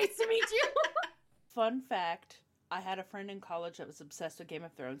 Nice to meet you. Fun fact, I had a friend in college that was obsessed with Game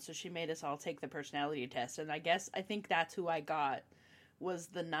of Thrones, so she made us all take the personality test, and I think that's who I got, was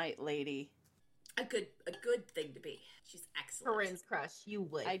the Night Lady. A good thing to be. She's excellent. Corinne's crush. You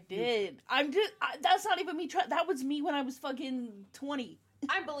would. I did. That's not even me. That was me when I was fucking 20.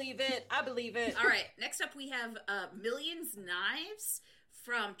 I believe it. All right. Next up, we have Millions Knives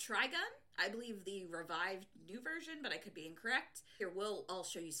from Trigun. I believe the revived new version, but I could be incorrect. Here, I'll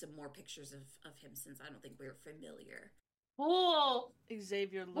show you some more pictures of him since I don't think we're familiar. Oh,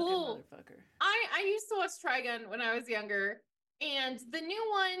 Xavier looking motherfucker. I used to watch Trigun when I was younger. And the new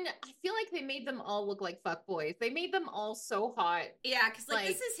one, I feel like they made them all look like fuckboys. They made them all so hot. Yeah, because like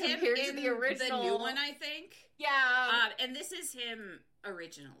this is him compared in to the original. The new one, I think. Yeah. And this is him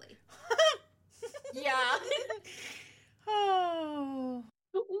originally. Yeah. Oh.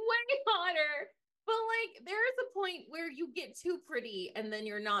 Way hotter. But like, there is a point where you get too pretty and then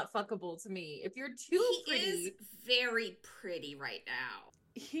you're not fuckable to me. If you're too pretty. He is very pretty right now.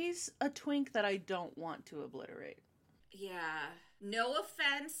 He's a twink that I don't want to obliterate. Yeah. No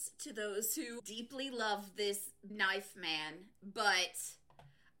offense to those who deeply love this knife man, but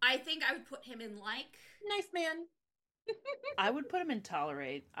I think I would put him in like... Knife man. I would put him in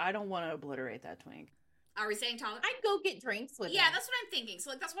tolerate. I don't want to obliterate that twink. Are we saying tolerate? I'd go get drinks with him. Yeah, that's what I'm thinking. So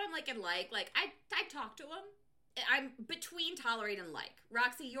like that's why I'm like in like I talk to him. I'm between tolerate and like.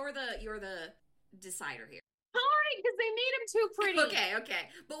 Roxy, you're the decider here. Tolerate because they made him too pretty. Okay.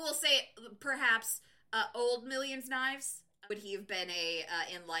 But we'll say perhaps old Millions Knives. Would he have been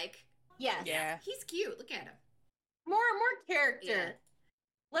in like? Yes. Yeah. He's cute. Look at him. More character. Yeah.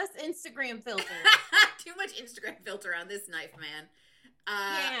 Less Instagram filter. Too much Instagram filter on this knife man.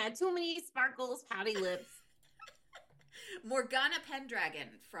 Yeah, too many sparkles, pouty lips. Morgana Pendragon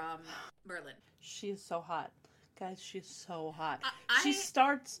from Merlin. She is so hot. Guys, she's so hot. She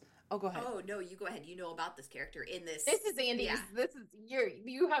starts... Oh, go ahead. Oh, no, you go ahead. You know about this character in this. This is Andy's. Yeah. This is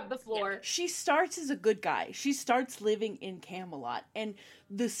you have the floor. Yeah. She starts as a good guy. She starts living in Camelot. And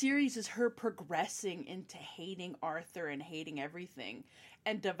the series is her progressing into hating Arthur and hating everything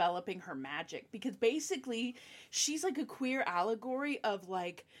and developing her magic. Because basically, she's like a queer allegory of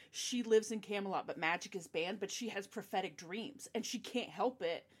like, she lives in Camelot, but magic is banned, but she has prophetic dreams and she can't help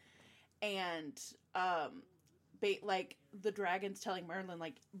it. And, like, the dragon's telling Merlin,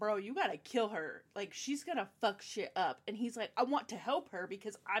 like, bro, you gotta kill her. Like, she's gonna fuck shit up. And he's like, I want to help her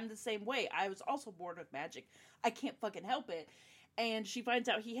because I'm the same way. I was also born with magic. I can't fucking help it. And she finds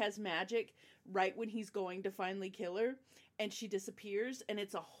out he has magic right when he's going to finally kill her. And she disappears. And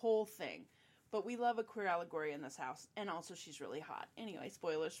it's a whole thing. But we love a queer allegory in this house. And also, she's really hot. Anyway,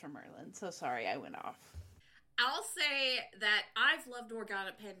 spoilers for Merlin. So sorry I went off. I'll say that I've loved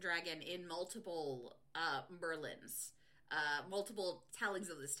Morgana Pendragon in multiple Merlins, multiple tellings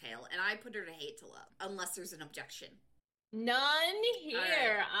of this tale, and I put her to hate to love, unless there's an objection. None here.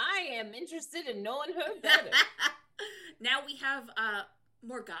 Right. I am interested in knowing her better. Now we have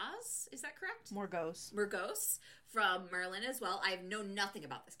Morgause, is that correct? Morgause from Merlin as well. I know nothing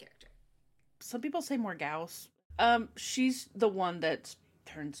about this character. Some people say Morgause. She's the one that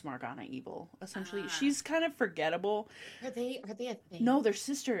turns Morgana evil, essentially. She's kind of forgettable. Are they a thing? No, they're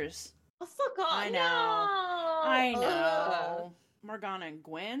sisters. Oh, fuck off. I know. I know. Morgana and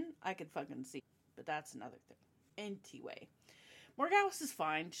Gwen, I could fucking see. But that's another thing. Anyway. Morgause is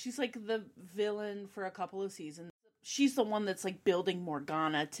fine. She's like the villain for a couple of seasons. She's the one that's like building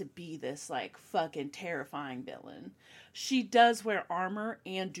Morgana to be this like fucking terrifying villain. She does wear armor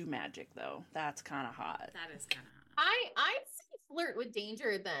and do magic though. That's kind of hot. That is kind of hot. I'd say flirt with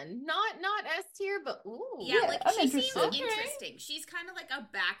Danger then. Not S tier, but ooh. Yeah, like I'm she interested. seems interesting. She's kind of like a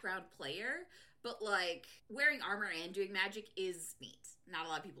background player, but like wearing armor and doing magic is neat. Not a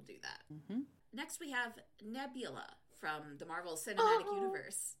lot of people do that. Mm-hmm. Next we have Nebula from the Marvel Cinematic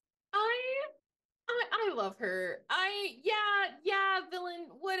Universe. I love her. Villain,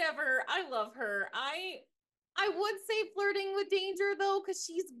 whatever. I love her. I would say flirting with Danger though, because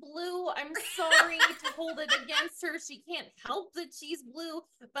she's blue. I'm sorry to hold it against her. She can't help that she's blue,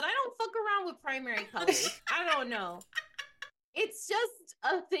 but I don't fuck around with primary colors. I don't know. It's just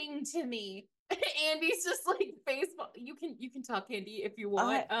a thing to me. Andy's just like baseball. You can talk, Andy, if you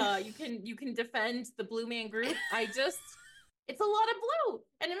want. You can defend the Blue Man Group. It's a lot of blue,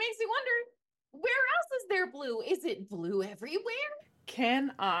 and it makes me wonder, where else is there blue? Is it blue everywhere?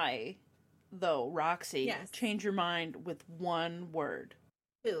 Can I, though, Roxy, Yes. change your mind with one word?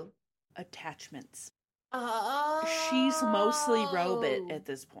 Who? Attachments. Oh. She's mostly robot at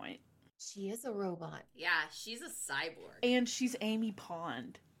this point. She is a robot. Yeah, she's a cyborg. And she's Amy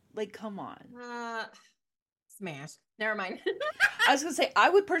Pond. Like, come on. Smash. Never mind. I was gonna say, I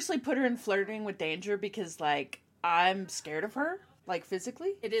would personally put her in Flirting with Danger because, like, I'm scared of her, like,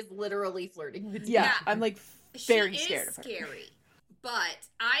 physically. It is literally flirting with Yeah, I'm, like, very scared of her. She is scary. But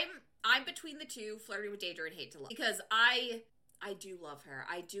I'm between the two, Flirting with Danger and Hate to Love. Because I do love her.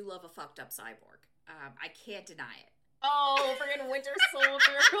 I do love a fucked up cyborg. I can't deny it. Oh, freaking Winter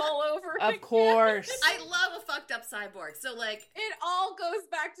Soldier all over again. Of course. I love a fucked up cyborg. So, like... It all goes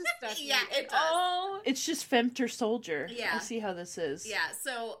back to Stephanie. Yeah, it does. It's just Femter Soldier. Yeah. I see how this is. Yeah,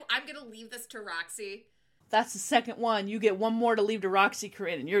 so I'm going to leave this to Roxy. That's the second one. You get one more to leave to Roxy,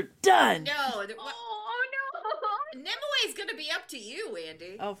 Corinne, and you're done. No. Oh, no. Nimue is going to be up to you,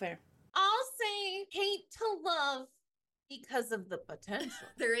 Andy. Oh, fair. I'll say Hate to Love because of the potential.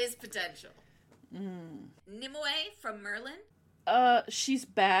 There is potential. Mm. Nimue from Merlin. She's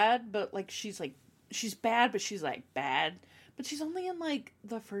bad, but she's bad, but she's like bad. But she's only in like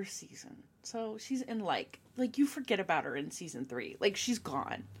the first season. So she's in like you forget about her in season 3. Like she's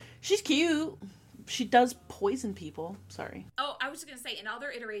gone. She's cute. She does poison people. Sorry. Oh, I was just going to say, in other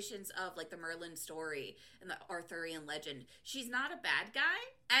iterations of like the Merlin story and the Arthurian legend, she's not a bad guy.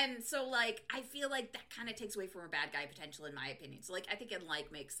 And so like, I feel like that kind of takes away from her bad guy potential in my opinion. So like, I think it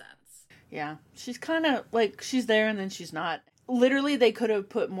like makes sense. Yeah. She's kind of like, she's there and then she's not. Literally, they could have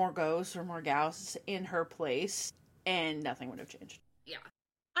put more ghosts or more gals in her place and nothing would have changed. Yeah.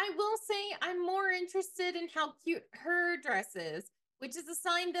 I will say I'm more interested in how cute her dress is, which is a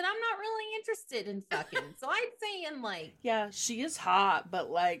sign that I'm not really interested in fucking. So I'd say in like... Yeah, she is hot,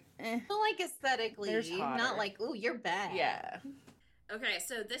 but like, But like aesthetically, There's hotter. not like, ooh, you're bad. Yeah. Okay,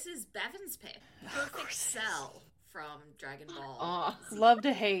 so this is Bevan's pick. Perfect Cell from Dragon Ball. Oh. Love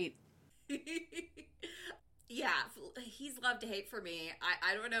to hate. Yeah, he's love to hate for me.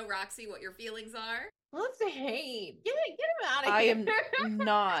 I don't know, Roxy, what your feelings are. Love to hate. Get him out of I here. am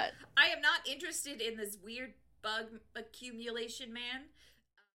not. I am not interested in this weird bug accumulation man.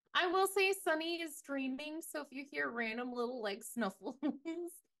 I will say Sunny is streaming, so if you hear random little like snuffles,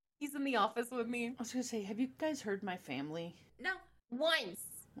 he's in the office with me. I was gonna say, have you guys heard my family? No. Once.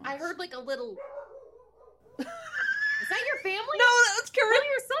 I heard like a little... Is that your family? No, that was Oh, correct.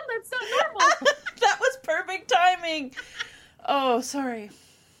 your son, that's not normal. That was perfect timing. Oh, sorry.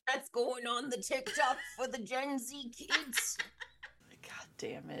 That's going on the TikTok for the Gen Z kids. God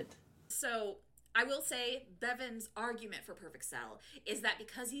damn it. So, I will say Bevan's argument for Perfect Cell is that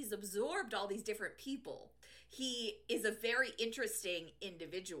because he's absorbed all these different people, he is a very interesting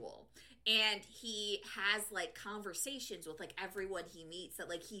individual. And he has like conversations with like everyone he meets that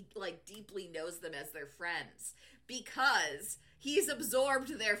like he like deeply knows them as their friends because he's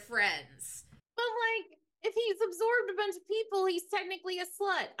absorbed their friends. But like, if he's absorbed a bunch of people, he's technically a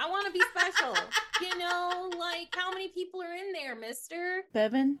slut. I want to be special. You know, like how many people are in there, mister?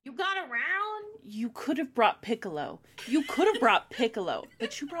 Bevan, You got around? you could have brought Piccolo,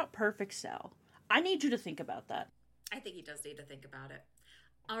 but you brought Perfect Cell. I need you to think about that. I think he does need to think about it.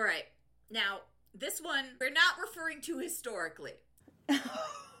 All right. Now, this one, we're not referring to historically.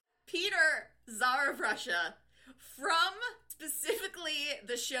 Peter, Tsar of Russia, from specifically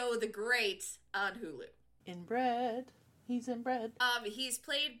the show The Great on Hulu. Inbred. He's inbred. He's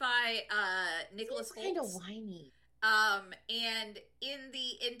played by Nicholas Hoult. Kind of whiny. And in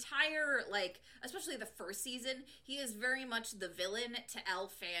the entire, like, especially the first season, he is very much the villain to Elle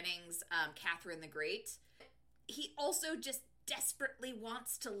Fanning's Catherine the Great. He also just desperately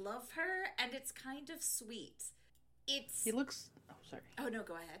wants to love her, and it's kind of sweet. He looks... Oh, sorry. Oh, no,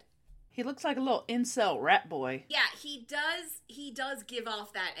 go ahead. He looks like a little incel rat boy. Yeah, he does give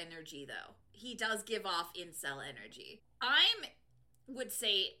off that energy, though. He does give off incel energy. Would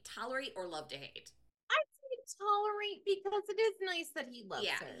say tolerate or love to hate. I'd say tolerate because it is nice that he loves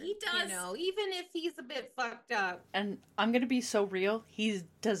her. He does. You know, even if he's a bit fucked up. And I'm gonna be so real, he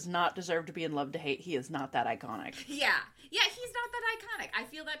does not deserve to be in love to hate. He is not that iconic. Yeah, he's not that iconic. I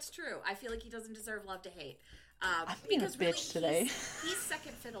feel that's true. I feel like he doesn't deserve love to hate. I'm being a bitch today. He's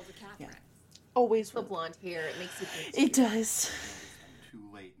second fiddle to Catherine. Yeah. Always The will. blonde hair, it makes you think. It does. Too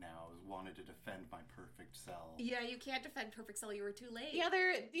late now. I wanted to defend my perfect Cell. Yeah, you can't defend Perfect Cell. You were too late. The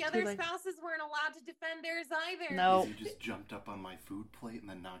other late. spouses weren't allowed to defend theirs either. No. He just jumped up on my food plate and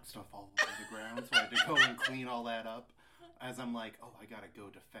then knocked stuff all over the ground, so I had to go and clean all that up. As I'm like, oh, I gotta go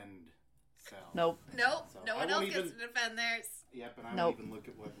defend Cell. Nope. Nope. So No I one won't else even- gets to defend theirs. Yep, and I Nope. won't even look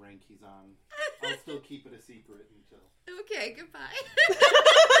at what rank he's on. I'll still keep it a secret until... Okay, goodbye.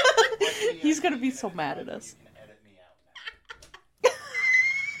 He's gonna be so mad at us. You can edit me out now.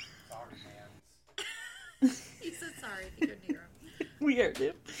 Sorry, man. He said sorry if you couldn't hear him. We heard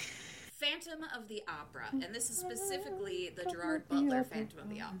him. Phantom of the Opera, and this is specifically the Gerard Butler Phantom of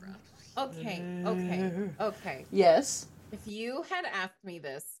the Opera. Okay. Yes. If you had asked me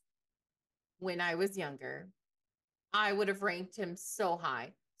this when I was younger, I would have ranked him so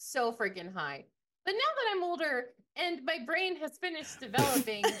high, so freaking high. But now that I'm older and my brain has finished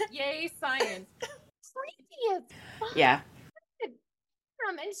developing, yay, science, creepy as fuck. Yeah.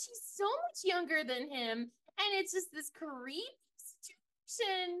 And she's so much younger than him, and it's just this creepy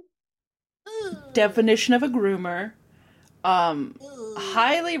situation. Ugh. Definition of a groomer. Ugh.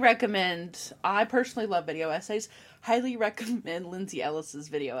 Highly recommend. I personally love video essays. Highly recommend Lindsay Ellis's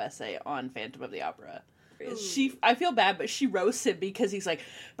video essay on Phantom of the Opera. I feel bad, but she roasts him because he's like,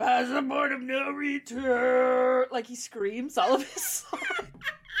 "Passport of no return," like he screams all of his songs.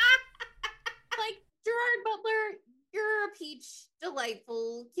 Like, Gerard Butler, you're a peach,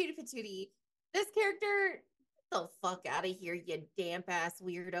 delightful, cutie patootie. This character, get the fuck out of here, you damp ass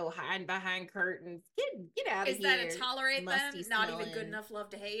weirdo hiding behind curtains. Get out of Is here. that a tolerate them? musty Not even smelling. good enough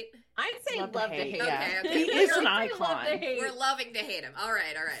love to hate? I'd say Love love, to to hate, hate. yeah. Okay. He is an I'd say love icon. to hate. We're loving to hate him. All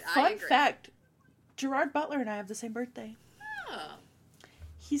right. I Fun agree. fact: Gerard Butler and I have the same birthday. Oh.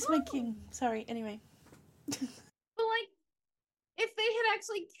 He's my king. Sorry. Anyway. But like, if they had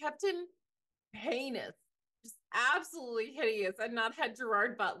actually kept him heinous, just absolutely hideous, and not had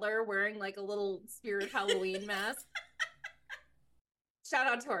Gerard Butler wearing like a little Spirit Halloween mask. Shout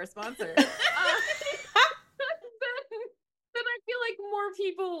out to our sponsor. Then I feel like more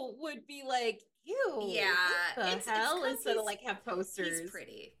people would be like, ew. Yeah, What the it's hell? 'cause Instead of he's- like have posters. He's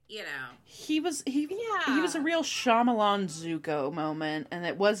pretty, you know. He was a Yeah. real Shyamalan Zuko moment, and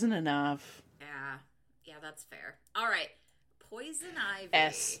it wasn't enough. Yeah, that's fair. All right, Poison Ivy.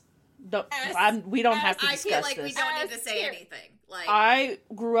 S. Don't, S. we don't have to I discuss feel like this. we don't need to S say tier. anything. Like, I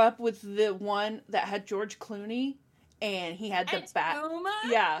grew up with the one that had George Clooney, and he had the And bat. Uma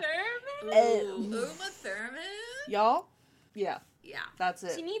Yeah. Thurman? ooh, Uma Thurman. Y'all? Yeah, Yeah. that's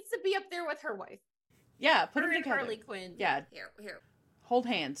She it. needs to be up there with her wife. Yeah, put Her them and together. Harley Quinn. Yeah, Here. hold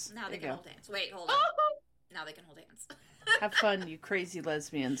hands. Now There they you can go. hold hands. Wait, hold on. Oh, Now they can hold hands. Have fun, you crazy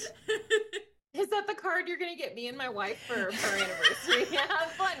lesbians. is that the card you're gonna get me and my wife for our anniversary?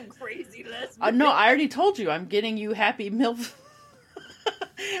 Have fun, crazy lesbian. No, I already told you. I'm getting you happy MILF.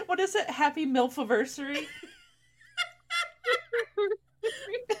 What is it? Happy MILF-iversary?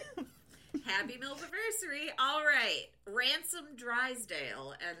 Happy Milfiversary. All right. Ransom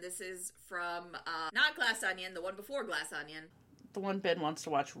Drysdale. And this is from, not Glass Onion, the one before Glass Onion. The one Ben wants to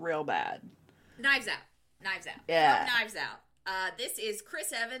watch real bad. Knives Out. Yeah. From Knives Out. This is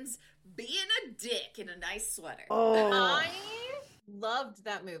Chris Evans being a dick in a nice sweater. Oh. I loved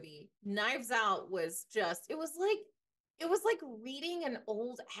that movie. Knives Out was just, it was like reading an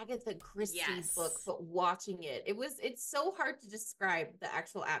old Agatha Christie Yes. book, but watching it. It's so hard to describe the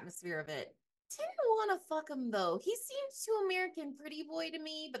actual atmosphere of it. Didn't want to fuck him though. He seemed too American pretty boy to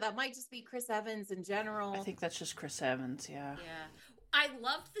me, but that might just be Chris Evans in general. I think that's just Chris Evans, yeah. Yeah. I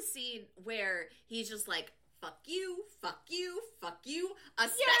loved the scene where he's just like, fuck you,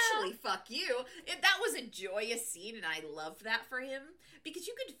 especially fuck you. That was a joyous scene, and I loved that for him because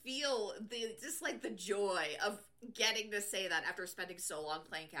you could feel the joy of getting to say that after spending so long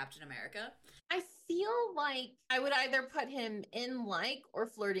playing Captain America. I feel like I would either put him in like or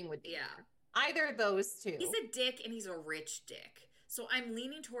flirting with danger. Yeah. Either of those two. He's a dick, and he's a rich dick. So I'm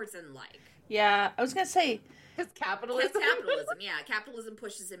leaning towards in like. Yeah, I was going to say, Because capitalism. Because capitalism, yeah. Capitalism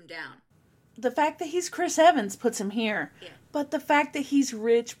pushes him down. the fact that he's Chris Evans puts him here. Yeah. But the fact that he's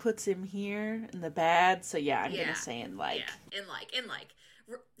rich puts him here in the bad. So yeah, I'm going Yeah. to say in like. Yeah, in like.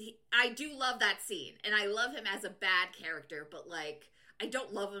 I do love that scene, and I love him as a bad character, but like, I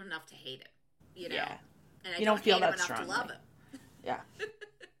don't love him enough to hate him, you know? Yeah. And I You don't don't feel hate him that enough to love strongly. him. Yeah.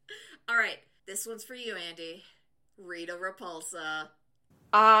 All right, this one's for you, Andy. Rita Repulsa.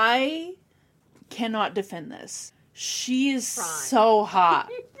 I cannot defend this. She is Prime. so hot.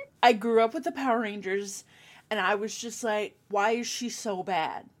 I grew up with the Power Rangers, and I was just like, why is she so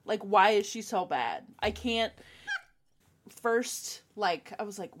bad? Like, why is she so bad? I can't. First, like, I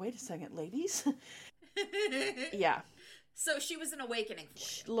was like, wait a second, ladies? Yeah. So she was an awakening for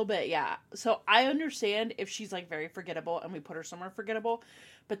you. A little bit, yeah. So I understand if she's like very forgettable and we put her somewhere forgettable,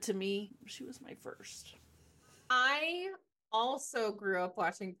 but to me, she was my first. I also grew up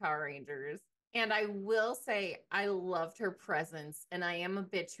watching Power Rangers, and I will say I loved her presence, and I am a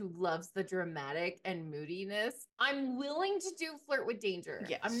bitch who loves the dramatic and moodiness. I'm willing to do Flirt with Danger.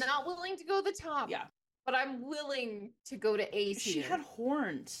 Yes. I'm not willing to go the top. Yeah. But I'm willing to go to A tier. She had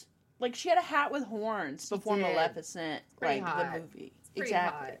horns. Like, she had a hat with horns before Maleficent, like, hot. the movie.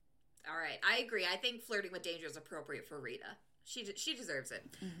 Exactly. Hot. All right, I agree. I think Flirting with Danger is appropriate for Rita. She deserves it.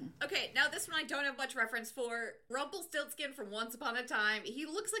 Mm-hmm. Okay, now this one I don't have much reference for. Rumpelstiltskin from Once Upon a Time. He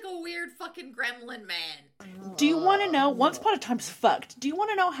looks like a weird fucking gremlin man. Do you want to know? Once Upon a Time's fucked. Do you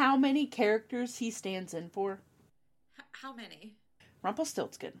want to know how many characters he stands in for? How many?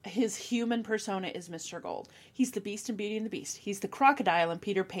 Rumpelstiltskin. His human persona is Mr. Gold. He's the Beast in Beauty and the Beast. He's the crocodile in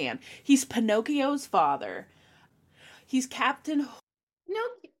Peter Pan. He's Pinocchio's father. He's Captain...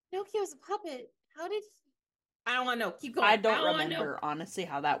 Pinocchio's a puppet. How did he... I don't want to know. Keep going. I don't remember, honestly,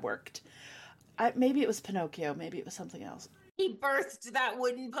 how that worked. Maybe it was Pinocchio. Maybe it was something else. He birthed that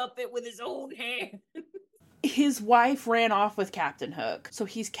wooden puppet with his own hand. His wife ran off with Captain Hook. So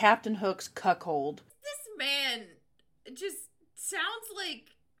he's Captain Hook's cuckold. This man just sounds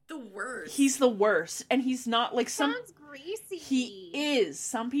like the worst. He's the worst. And he's not like some... Sounds greasy. He is.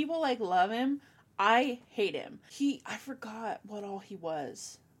 Some people like love him. I hate him. I forgot what all he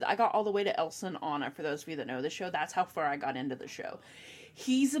was. I got all the way to Elsa and Anna, for those of you that know the show. That's how far I got into the show.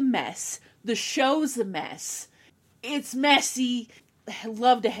 He's a mess. The show's a mess. It's messy.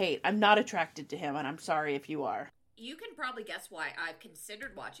 Love to hate. I'm not attracted to him, and I'm sorry if you are. You can probably guess why I've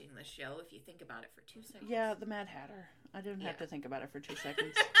considered watching this show if you think about it for 2 seconds. Yeah, the Mad Hatter. I didn't have to think about it for 2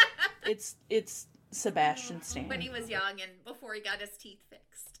 seconds. It's Sebastian Stan. When he was young and before he got his teeth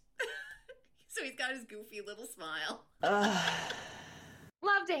fixed. So he's got his goofy little smile.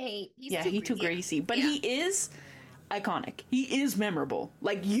 Love to hate. He's too greasy. But he is iconic. He is memorable.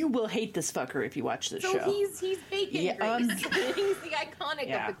 Like, you will hate this fucker if you watch this show. So he's bacon grease. He's the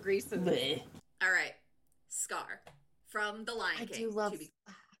iconic of the grease. All right. Scar from The Lion King.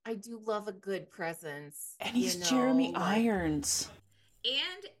 I do love a good presence. And he's Jeremy Irons.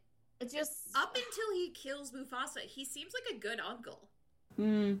 And just up until he kills Mufasa, he seems like a good uncle.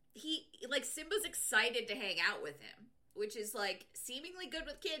 He, like, Simba's excited to hang out with him, which is, like, seemingly good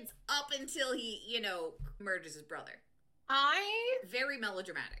with kids up until he, murders his brother. Very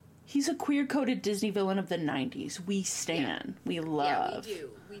melodramatic. He's a queer-coded Disney villain of the 90s. We stan. Yeah. We love. Yeah,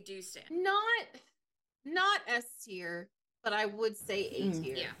 we do stan. Not S tier, but I would say A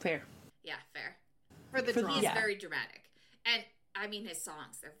tier. Yeah. Fair. Yeah, fair. For the drama. He's very dramatic. And, I mean, his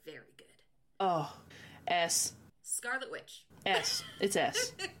songs, they're very good. Oh, S. Scarlet Witch. S. It's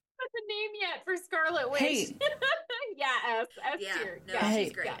S. Not the name yet for Scarlet Witch. Hey. Yeah, S tier. No,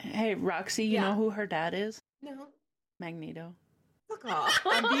 she's great. Hey, Roxy, you know who her dad is? No. Magneto. Fuck off.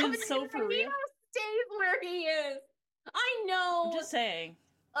 I'm being so for real. Magneto stays where he is. I know. I'm just saying.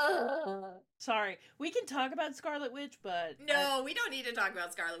 Sorry. We can talk about Scarlet Witch, but... No, we don't need to talk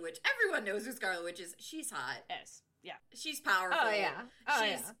about Scarlet Witch. Everyone knows who Scarlet Witch is. She's hot. S. Yeah. She's powerful. Oh,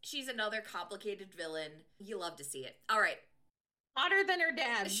 yeah. She's another complicated villain. You love to see it. All right. Hotter than her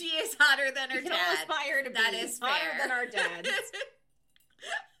dad. She is hotter than her we dad. We can all aspire to be. That is fair. Hotter than our dads.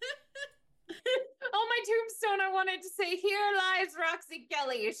 On my tombstone, I wanted to say, here lies Roxy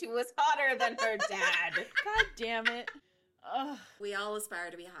Kelly. She was hotter than her dad. God damn it. Ugh. We all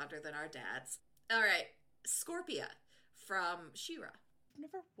aspire to be hotter than our dads. All right. Scorpia from She-Ra. I've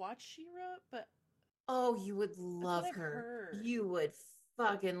never watched She-Ra, but... Oh, you would love her. You would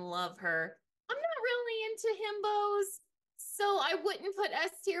fucking love her. I'm not really into himbos, so I wouldn't put S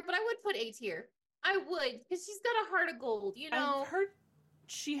tier, but I would put A tier. I would, because she's got a heart of gold, I've heard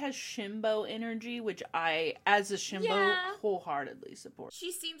she has Shimbo energy, which I, as a Shimbo, wholeheartedly support.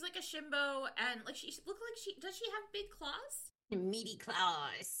 She seems like a Shimbo, and like does she have big claws? Meaty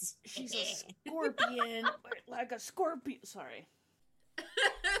claws. She's a scorpion, like a scorpion. Sorry.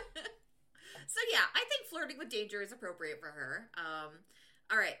 So yeah, I think Flirting with Danger is appropriate for her.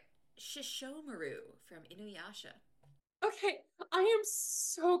 All right, Shishomaru from Inuyasha. Okay, I am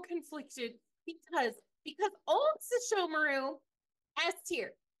so conflicted because old Shishomaru, S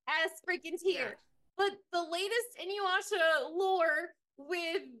tier, S freaking tier. Yeah. But the latest Inuyasha lore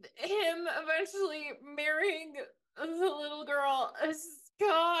with him eventually marrying the little girl,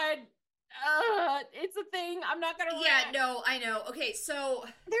 God, it's a thing. I'm not gonna. Yeah, no, I know. Okay, so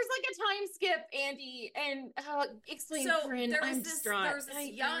there's like a time skip, Andy, and explain, Corinne. There was this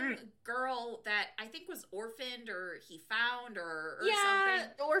young girl that I think was orphaned, or he found, or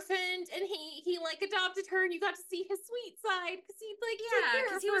something. Orphaned, and he like adopted her, and you got to see his sweet side because he like took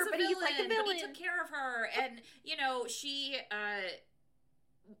care of he her, was a but villain, he's like a villain. but he took care of her, and you know she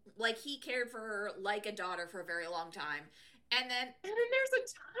like he cared for her like a daughter for a very long time. And then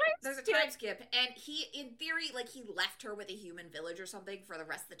there's a time skip. And he, in theory, like, he left her with a human village or something for the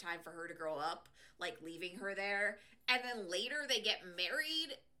rest of the time for her to grow up, like, leaving her there. And then later they get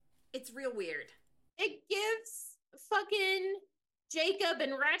married. It's real weird. It gives fucking Jacob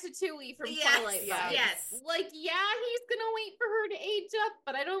and Ratatouille from Twilight vibes. Yes. Like, yeah, he's gonna wait for her to age up,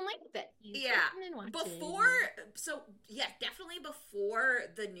 but I don't like that. He's definitely before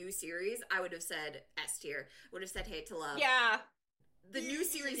the new series, I would have said S tier. Would have said Hate to Love. Yeah. The new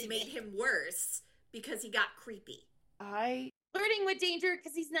series made him worse because he got creepy. Flirting with danger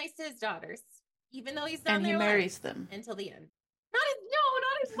because he's nice to his daughters, even though he's not. And he marries them until the end. Not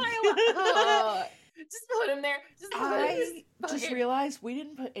his Milo. Just put him there. I just realized we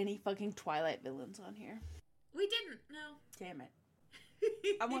didn't put any fucking Twilight villains on here. We didn't. No. Damn it.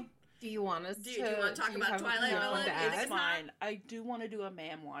 Do you want us do you want to talk about Twilight villains? It's fine. I do want to do a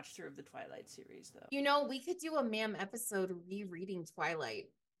ma'am watch through of the Twilight series, though. You know, we could do a ma'am episode rereading Twilight.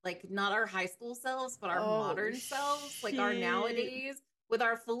 Like, not our high school selves, but our modern selves. Like, our nowadays, with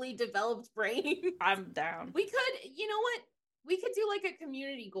our fully developed brain. I'm down. We could, you know what? We could do, like, a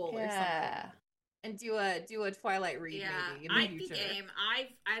community goal or something. And do a Twilight read maybe in the future. I'd be game.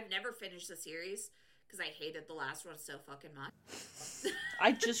 I've never finished the series because I hated the last one so fucking much.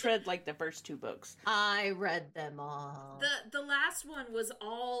 I just read like the first 2 books. I read them all. The last one was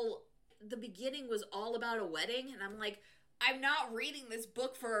all, the beginning was all about a wedding, and I'm like, I'm not reading this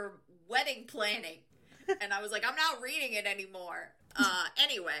book for wedding planning. And I was like, I'm not reading it anymore.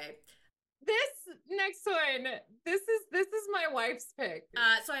 Anyway. This next one, this is my wife's pick.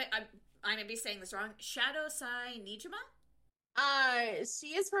 So I'm gonna be saying this wrong. Shadow Sai Nijima?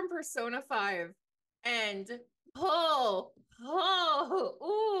 She is from Persona 5. And she's so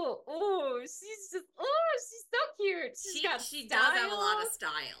cute. She does have a lot of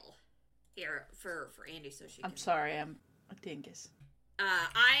style here for Andy, so she can... I'm sorry, I'm a dingus.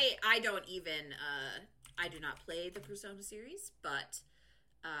 I don't even I do not play the Persona series, but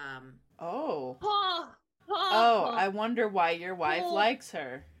I wonder why your wife likes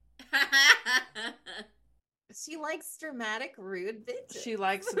her. She likes dramatic, rude bitches. She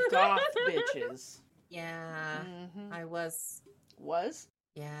likes goth bitches. Yeah, I was.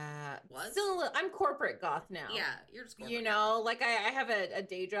 Yeah, was still. I'm corporate goth now. Yeah, you're just corporate. You know, like I have a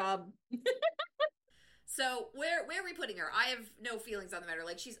day job. So where are we putting her? I have no feelings on the matter.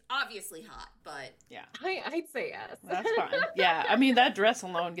 Like, she's obviously hot, but yeah, I'd say yes. That's fine. Yeah, I mean that dress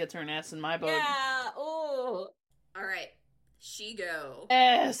alone gets her an S in my book. Yeah. Oh. All right. Shigo.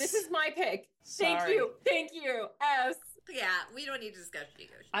 S. This is my pick. Sorry. Thank you. S. Yeah, we don't need to discuss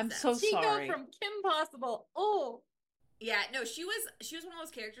Shigo. I'm so sorry. Shigo from Kim Possible. Oh. Yeah, no, she was one of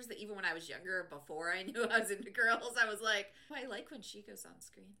those characters that even when I was younger, before I knew I was into girls, I was like, oh, I like when she goes on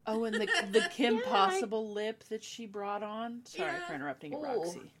screen. Oh, and the Kim Possible lip that she brought on. Sorry for interrupting you,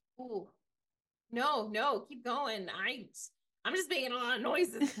 Roxy. Ooh. No, keep going. I'm just making a lot of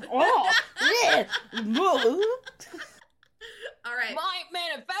noises. Oh, yeah. All right. My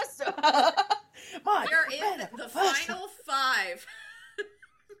manifesto. We're in the final 5,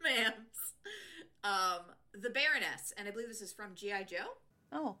 ma'ams. The Baroness, and I believe this is from G.I. Joe.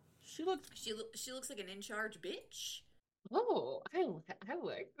 Oh, she looks like an in-charge bitch. Oh, I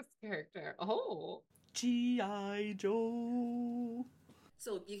like this character. Oh, G.I. Joe.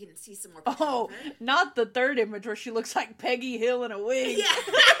 So you can see some more. Not the third image where she looks like Peggy Hill in a wig. Yeah,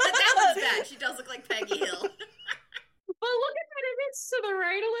 that one's bad. She does look like Peggy Hill. But look at that image to the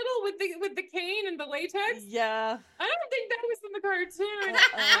right a little with the cane and the latex. Yeah. I don't think that was in the cartoon.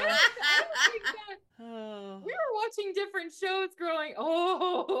 I don't think that. Oh. We were watching different shows growing.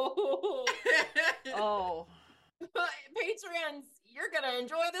 Oh. Patreons, you're gonna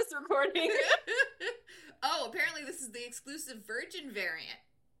enjoy this recording. Oh, apparently this is the exclusive virgin variant.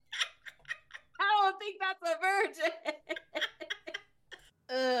 I don't think that's a virgin.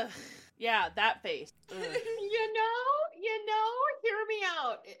 Ugh. Yeah, that face. You know, hear me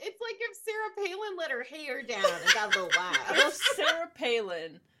out. It's like if Sarah Palin let her hair down and got a little wild. If Sarah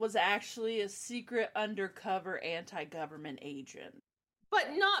Palin was actually a secret undercover anti-government agent.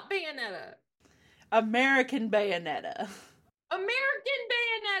 But not Bayonetta. American Bayonetta. American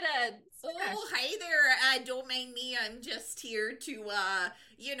Bayonetta. Oh, hi there. Don't mind me. I'm just here to,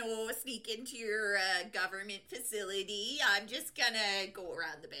 sneak into your government facility. I'm just gonna go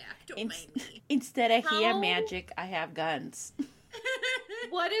around the back. Don't mind me. Instead of hair How- magic, I have guns.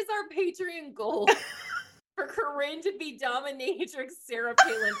 What is our Patreon goal? For Corinne to be dominatrix Sarah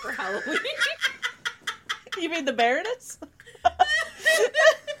Palin for Halloween. You mean the Baroness?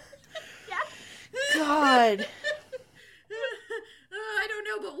 Yeah. God. I don't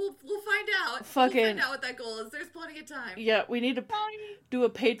know, but we'll find out. Fucking- We'll find out what that goal is. There's plenty of time. Yeah, we need to do a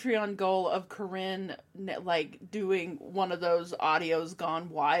Patreon goal of Corinne, like, doing one of those audios gone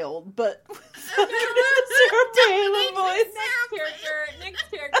wild, but Sarah Palin voice. Next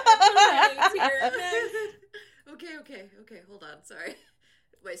character. Okay, hold on. Sorry.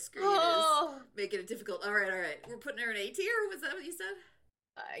 My screen Oh. is making it difficult. All right. We're putting her in A tier? Was that what you said?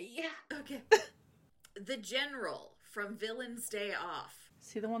 Yeah. Okay. The General from Villain's Day Off.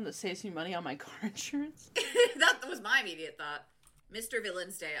 Is he the one that saves me money on my car insurance? That was my immediate thought. Mr.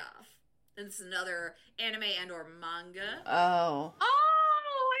 Villain's Day Off. And it's another anime and or manga. Oh.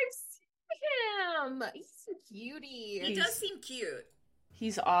 Oh, I've seen him. He's a cutie. He does seem cute.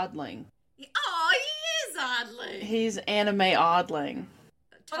 He's Oddling. He is oddly. He's anime Oddling.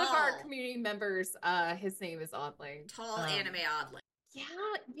 One of our community members, his name is Oddling. Tall anime oddling. Yeah,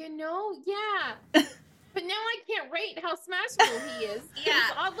 yeah. But now I can't rate how smashable he is. Yeah.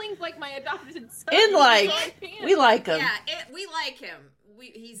 Oddling's like my adopted son. In like, So I can't. we like him. Yeah, we like him.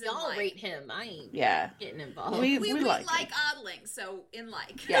 He's in Y'all like. rate him. I ain't getting involved. We We like like him. oddling, so in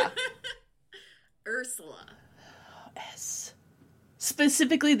like. Yeah. Ursula. S.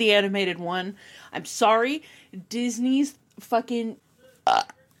 Specifically the animated one. I'm sorry, Disney's fucking,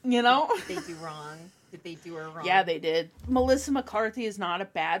 you know? Did they do wrong? Did they do her wrong? Yeah, they did. Melissa McCarthy is not a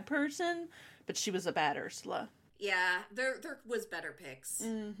bad person, but she was a bad Ursula. Yeah, there was better picks.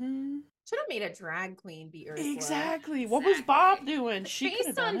 Mm-hmm. Should have made a drag queen be Ursula. Exactly. What was Bob doing? She could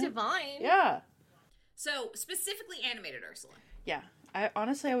have Based done on it. Divine. Yeah. So specifically animated Ursula. Yeah. I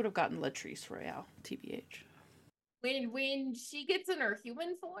would have gotten Latrice Royale, TBH. When she gets in her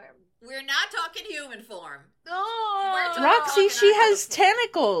human form. We're not talking human form. Oh, We're talking- Roxy, she Talking has about-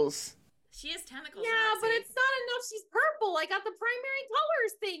 tentacles. She has tentacles. yeah, but Roxy. it's not enough. She's purple. I got the primary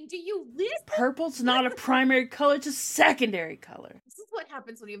colors thing. Do you listen? Purple's not a primary color, it's a secondary color. This is what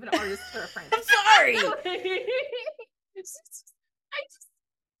happens when you have an artist for a friend. I'm sorry. Yeah,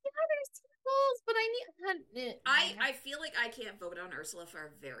 there's tentacles, but I feel like I can't vote on Ursula for a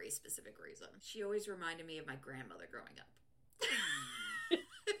very specific reason. She always reminded me of my grandmother growing up.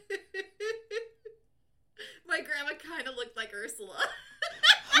 My grandma kind of looked like Ursula.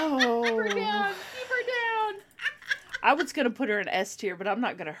 Oh. Keep her down. Keep her down. I was going to put her in S tier, but I'm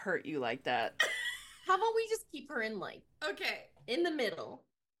not going to hurt you like that. How about we just keep her in like Okay, in the middle?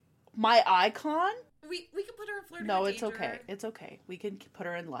 My icon? we can put her in Flirting No, with it's Danger. okay. It's okay. We can put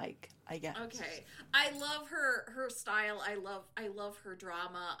her in like, I guess. Okay, I love her style. I love her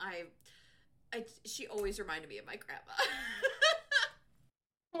drama. She always reminded me of my grandma.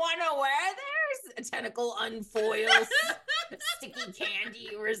 Wanna where there's a tentacle unfoils, sticky candy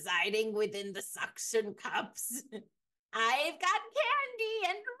residing within the suction cups. I've got candy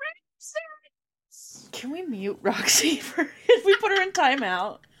and grapes. Can we mute Roxy if we put her in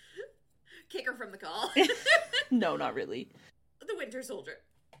timeout? Kick her from the call. No, not really. The Winter Soldier.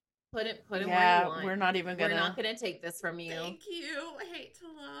 Put it where you Yeah, want. we're not even gonna. We're not gonna take this from you. Thank you. I hate to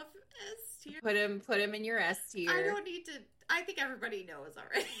love S tier. Put him in your S tier. I don't need to. I think everybody knows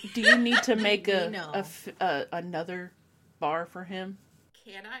already. Do you need to make We know. another bar for him?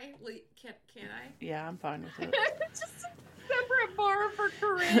 Can I? Can I? Yeah, I'm fine with it. Just a separate bar for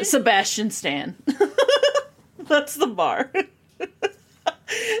Corinne. Sebastian Stan. That's the bar.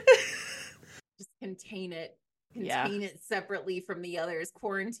 Just contain it. Yeah. Contain it separately from the others.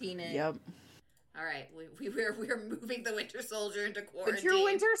 Quarantine it. Yep. All right, we're moving the Winter Soldier into quarantine. Put your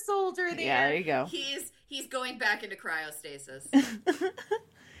Winter Soldier there. Yeah, there you go. He's going back into cryostasis.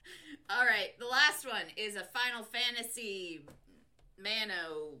 All right, the last one is a Final Fantasy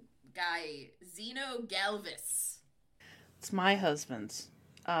Mano guy, Zeno Galvis. It's my husband's.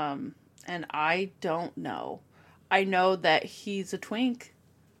 And I don't know. I know that he's a twink.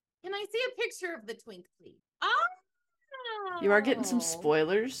 Can I see a picture of the twink, please? Oh! You are getting some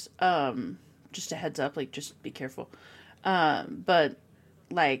spoilers. Just a heads up, like, just be careful. But,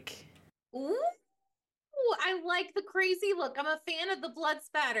 like... Ooh, I like the crazy look. I'm a fan of the blood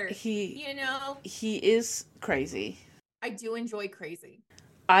spatter. He He is crazy. I do enjoy crazy.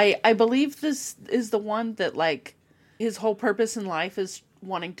 I believe this is the one that, like, his whole purpose in life is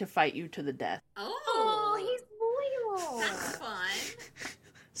wanting to fight you to the death. Oh, he's loyal. That's fun.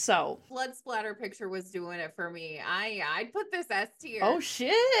 So. Blood splatter picture was doing it for me. I'd put this S tier. Oh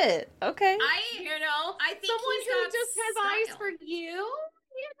shit. Okay. I think someone he's who got just has style. eyes for you.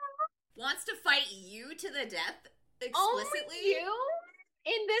 Wants to fight you to the death explicitly. Only you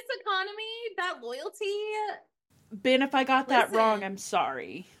in this economy. That loyalty. Ben, if I got that Listen. wrong, I'm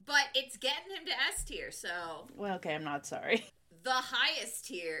sorry. But it's getting him to S tier, so Well, okay, I'm not sorry. the highest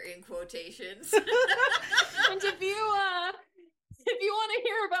tier in quotations. And if you want to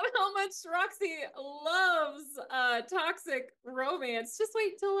hear about how much Roxy loves toxic romance, just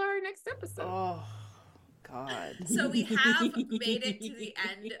wait till our next episode. Oh, God. So we have made it to the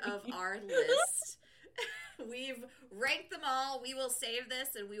end of our list. We've ranked them all. We will save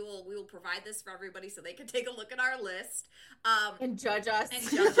this and we will provide this for everybody so they can take a look at our list. And judge us. We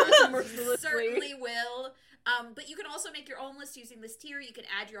certainly will. But you can also make your own list using this tier. You can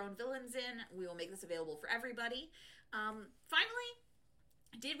add your own villains in. We will make this available for everybody. Finally,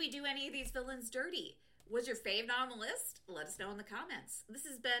 did we do any of these villains dirty? Was your fave not on the list? Let us know in the comments. This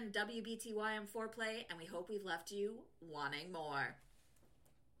has been WBTYM Foreplay, and we hope we've left you wanting more.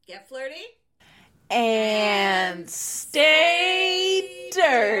 Get flirty. And stay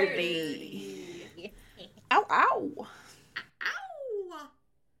dirty. Ow, ow.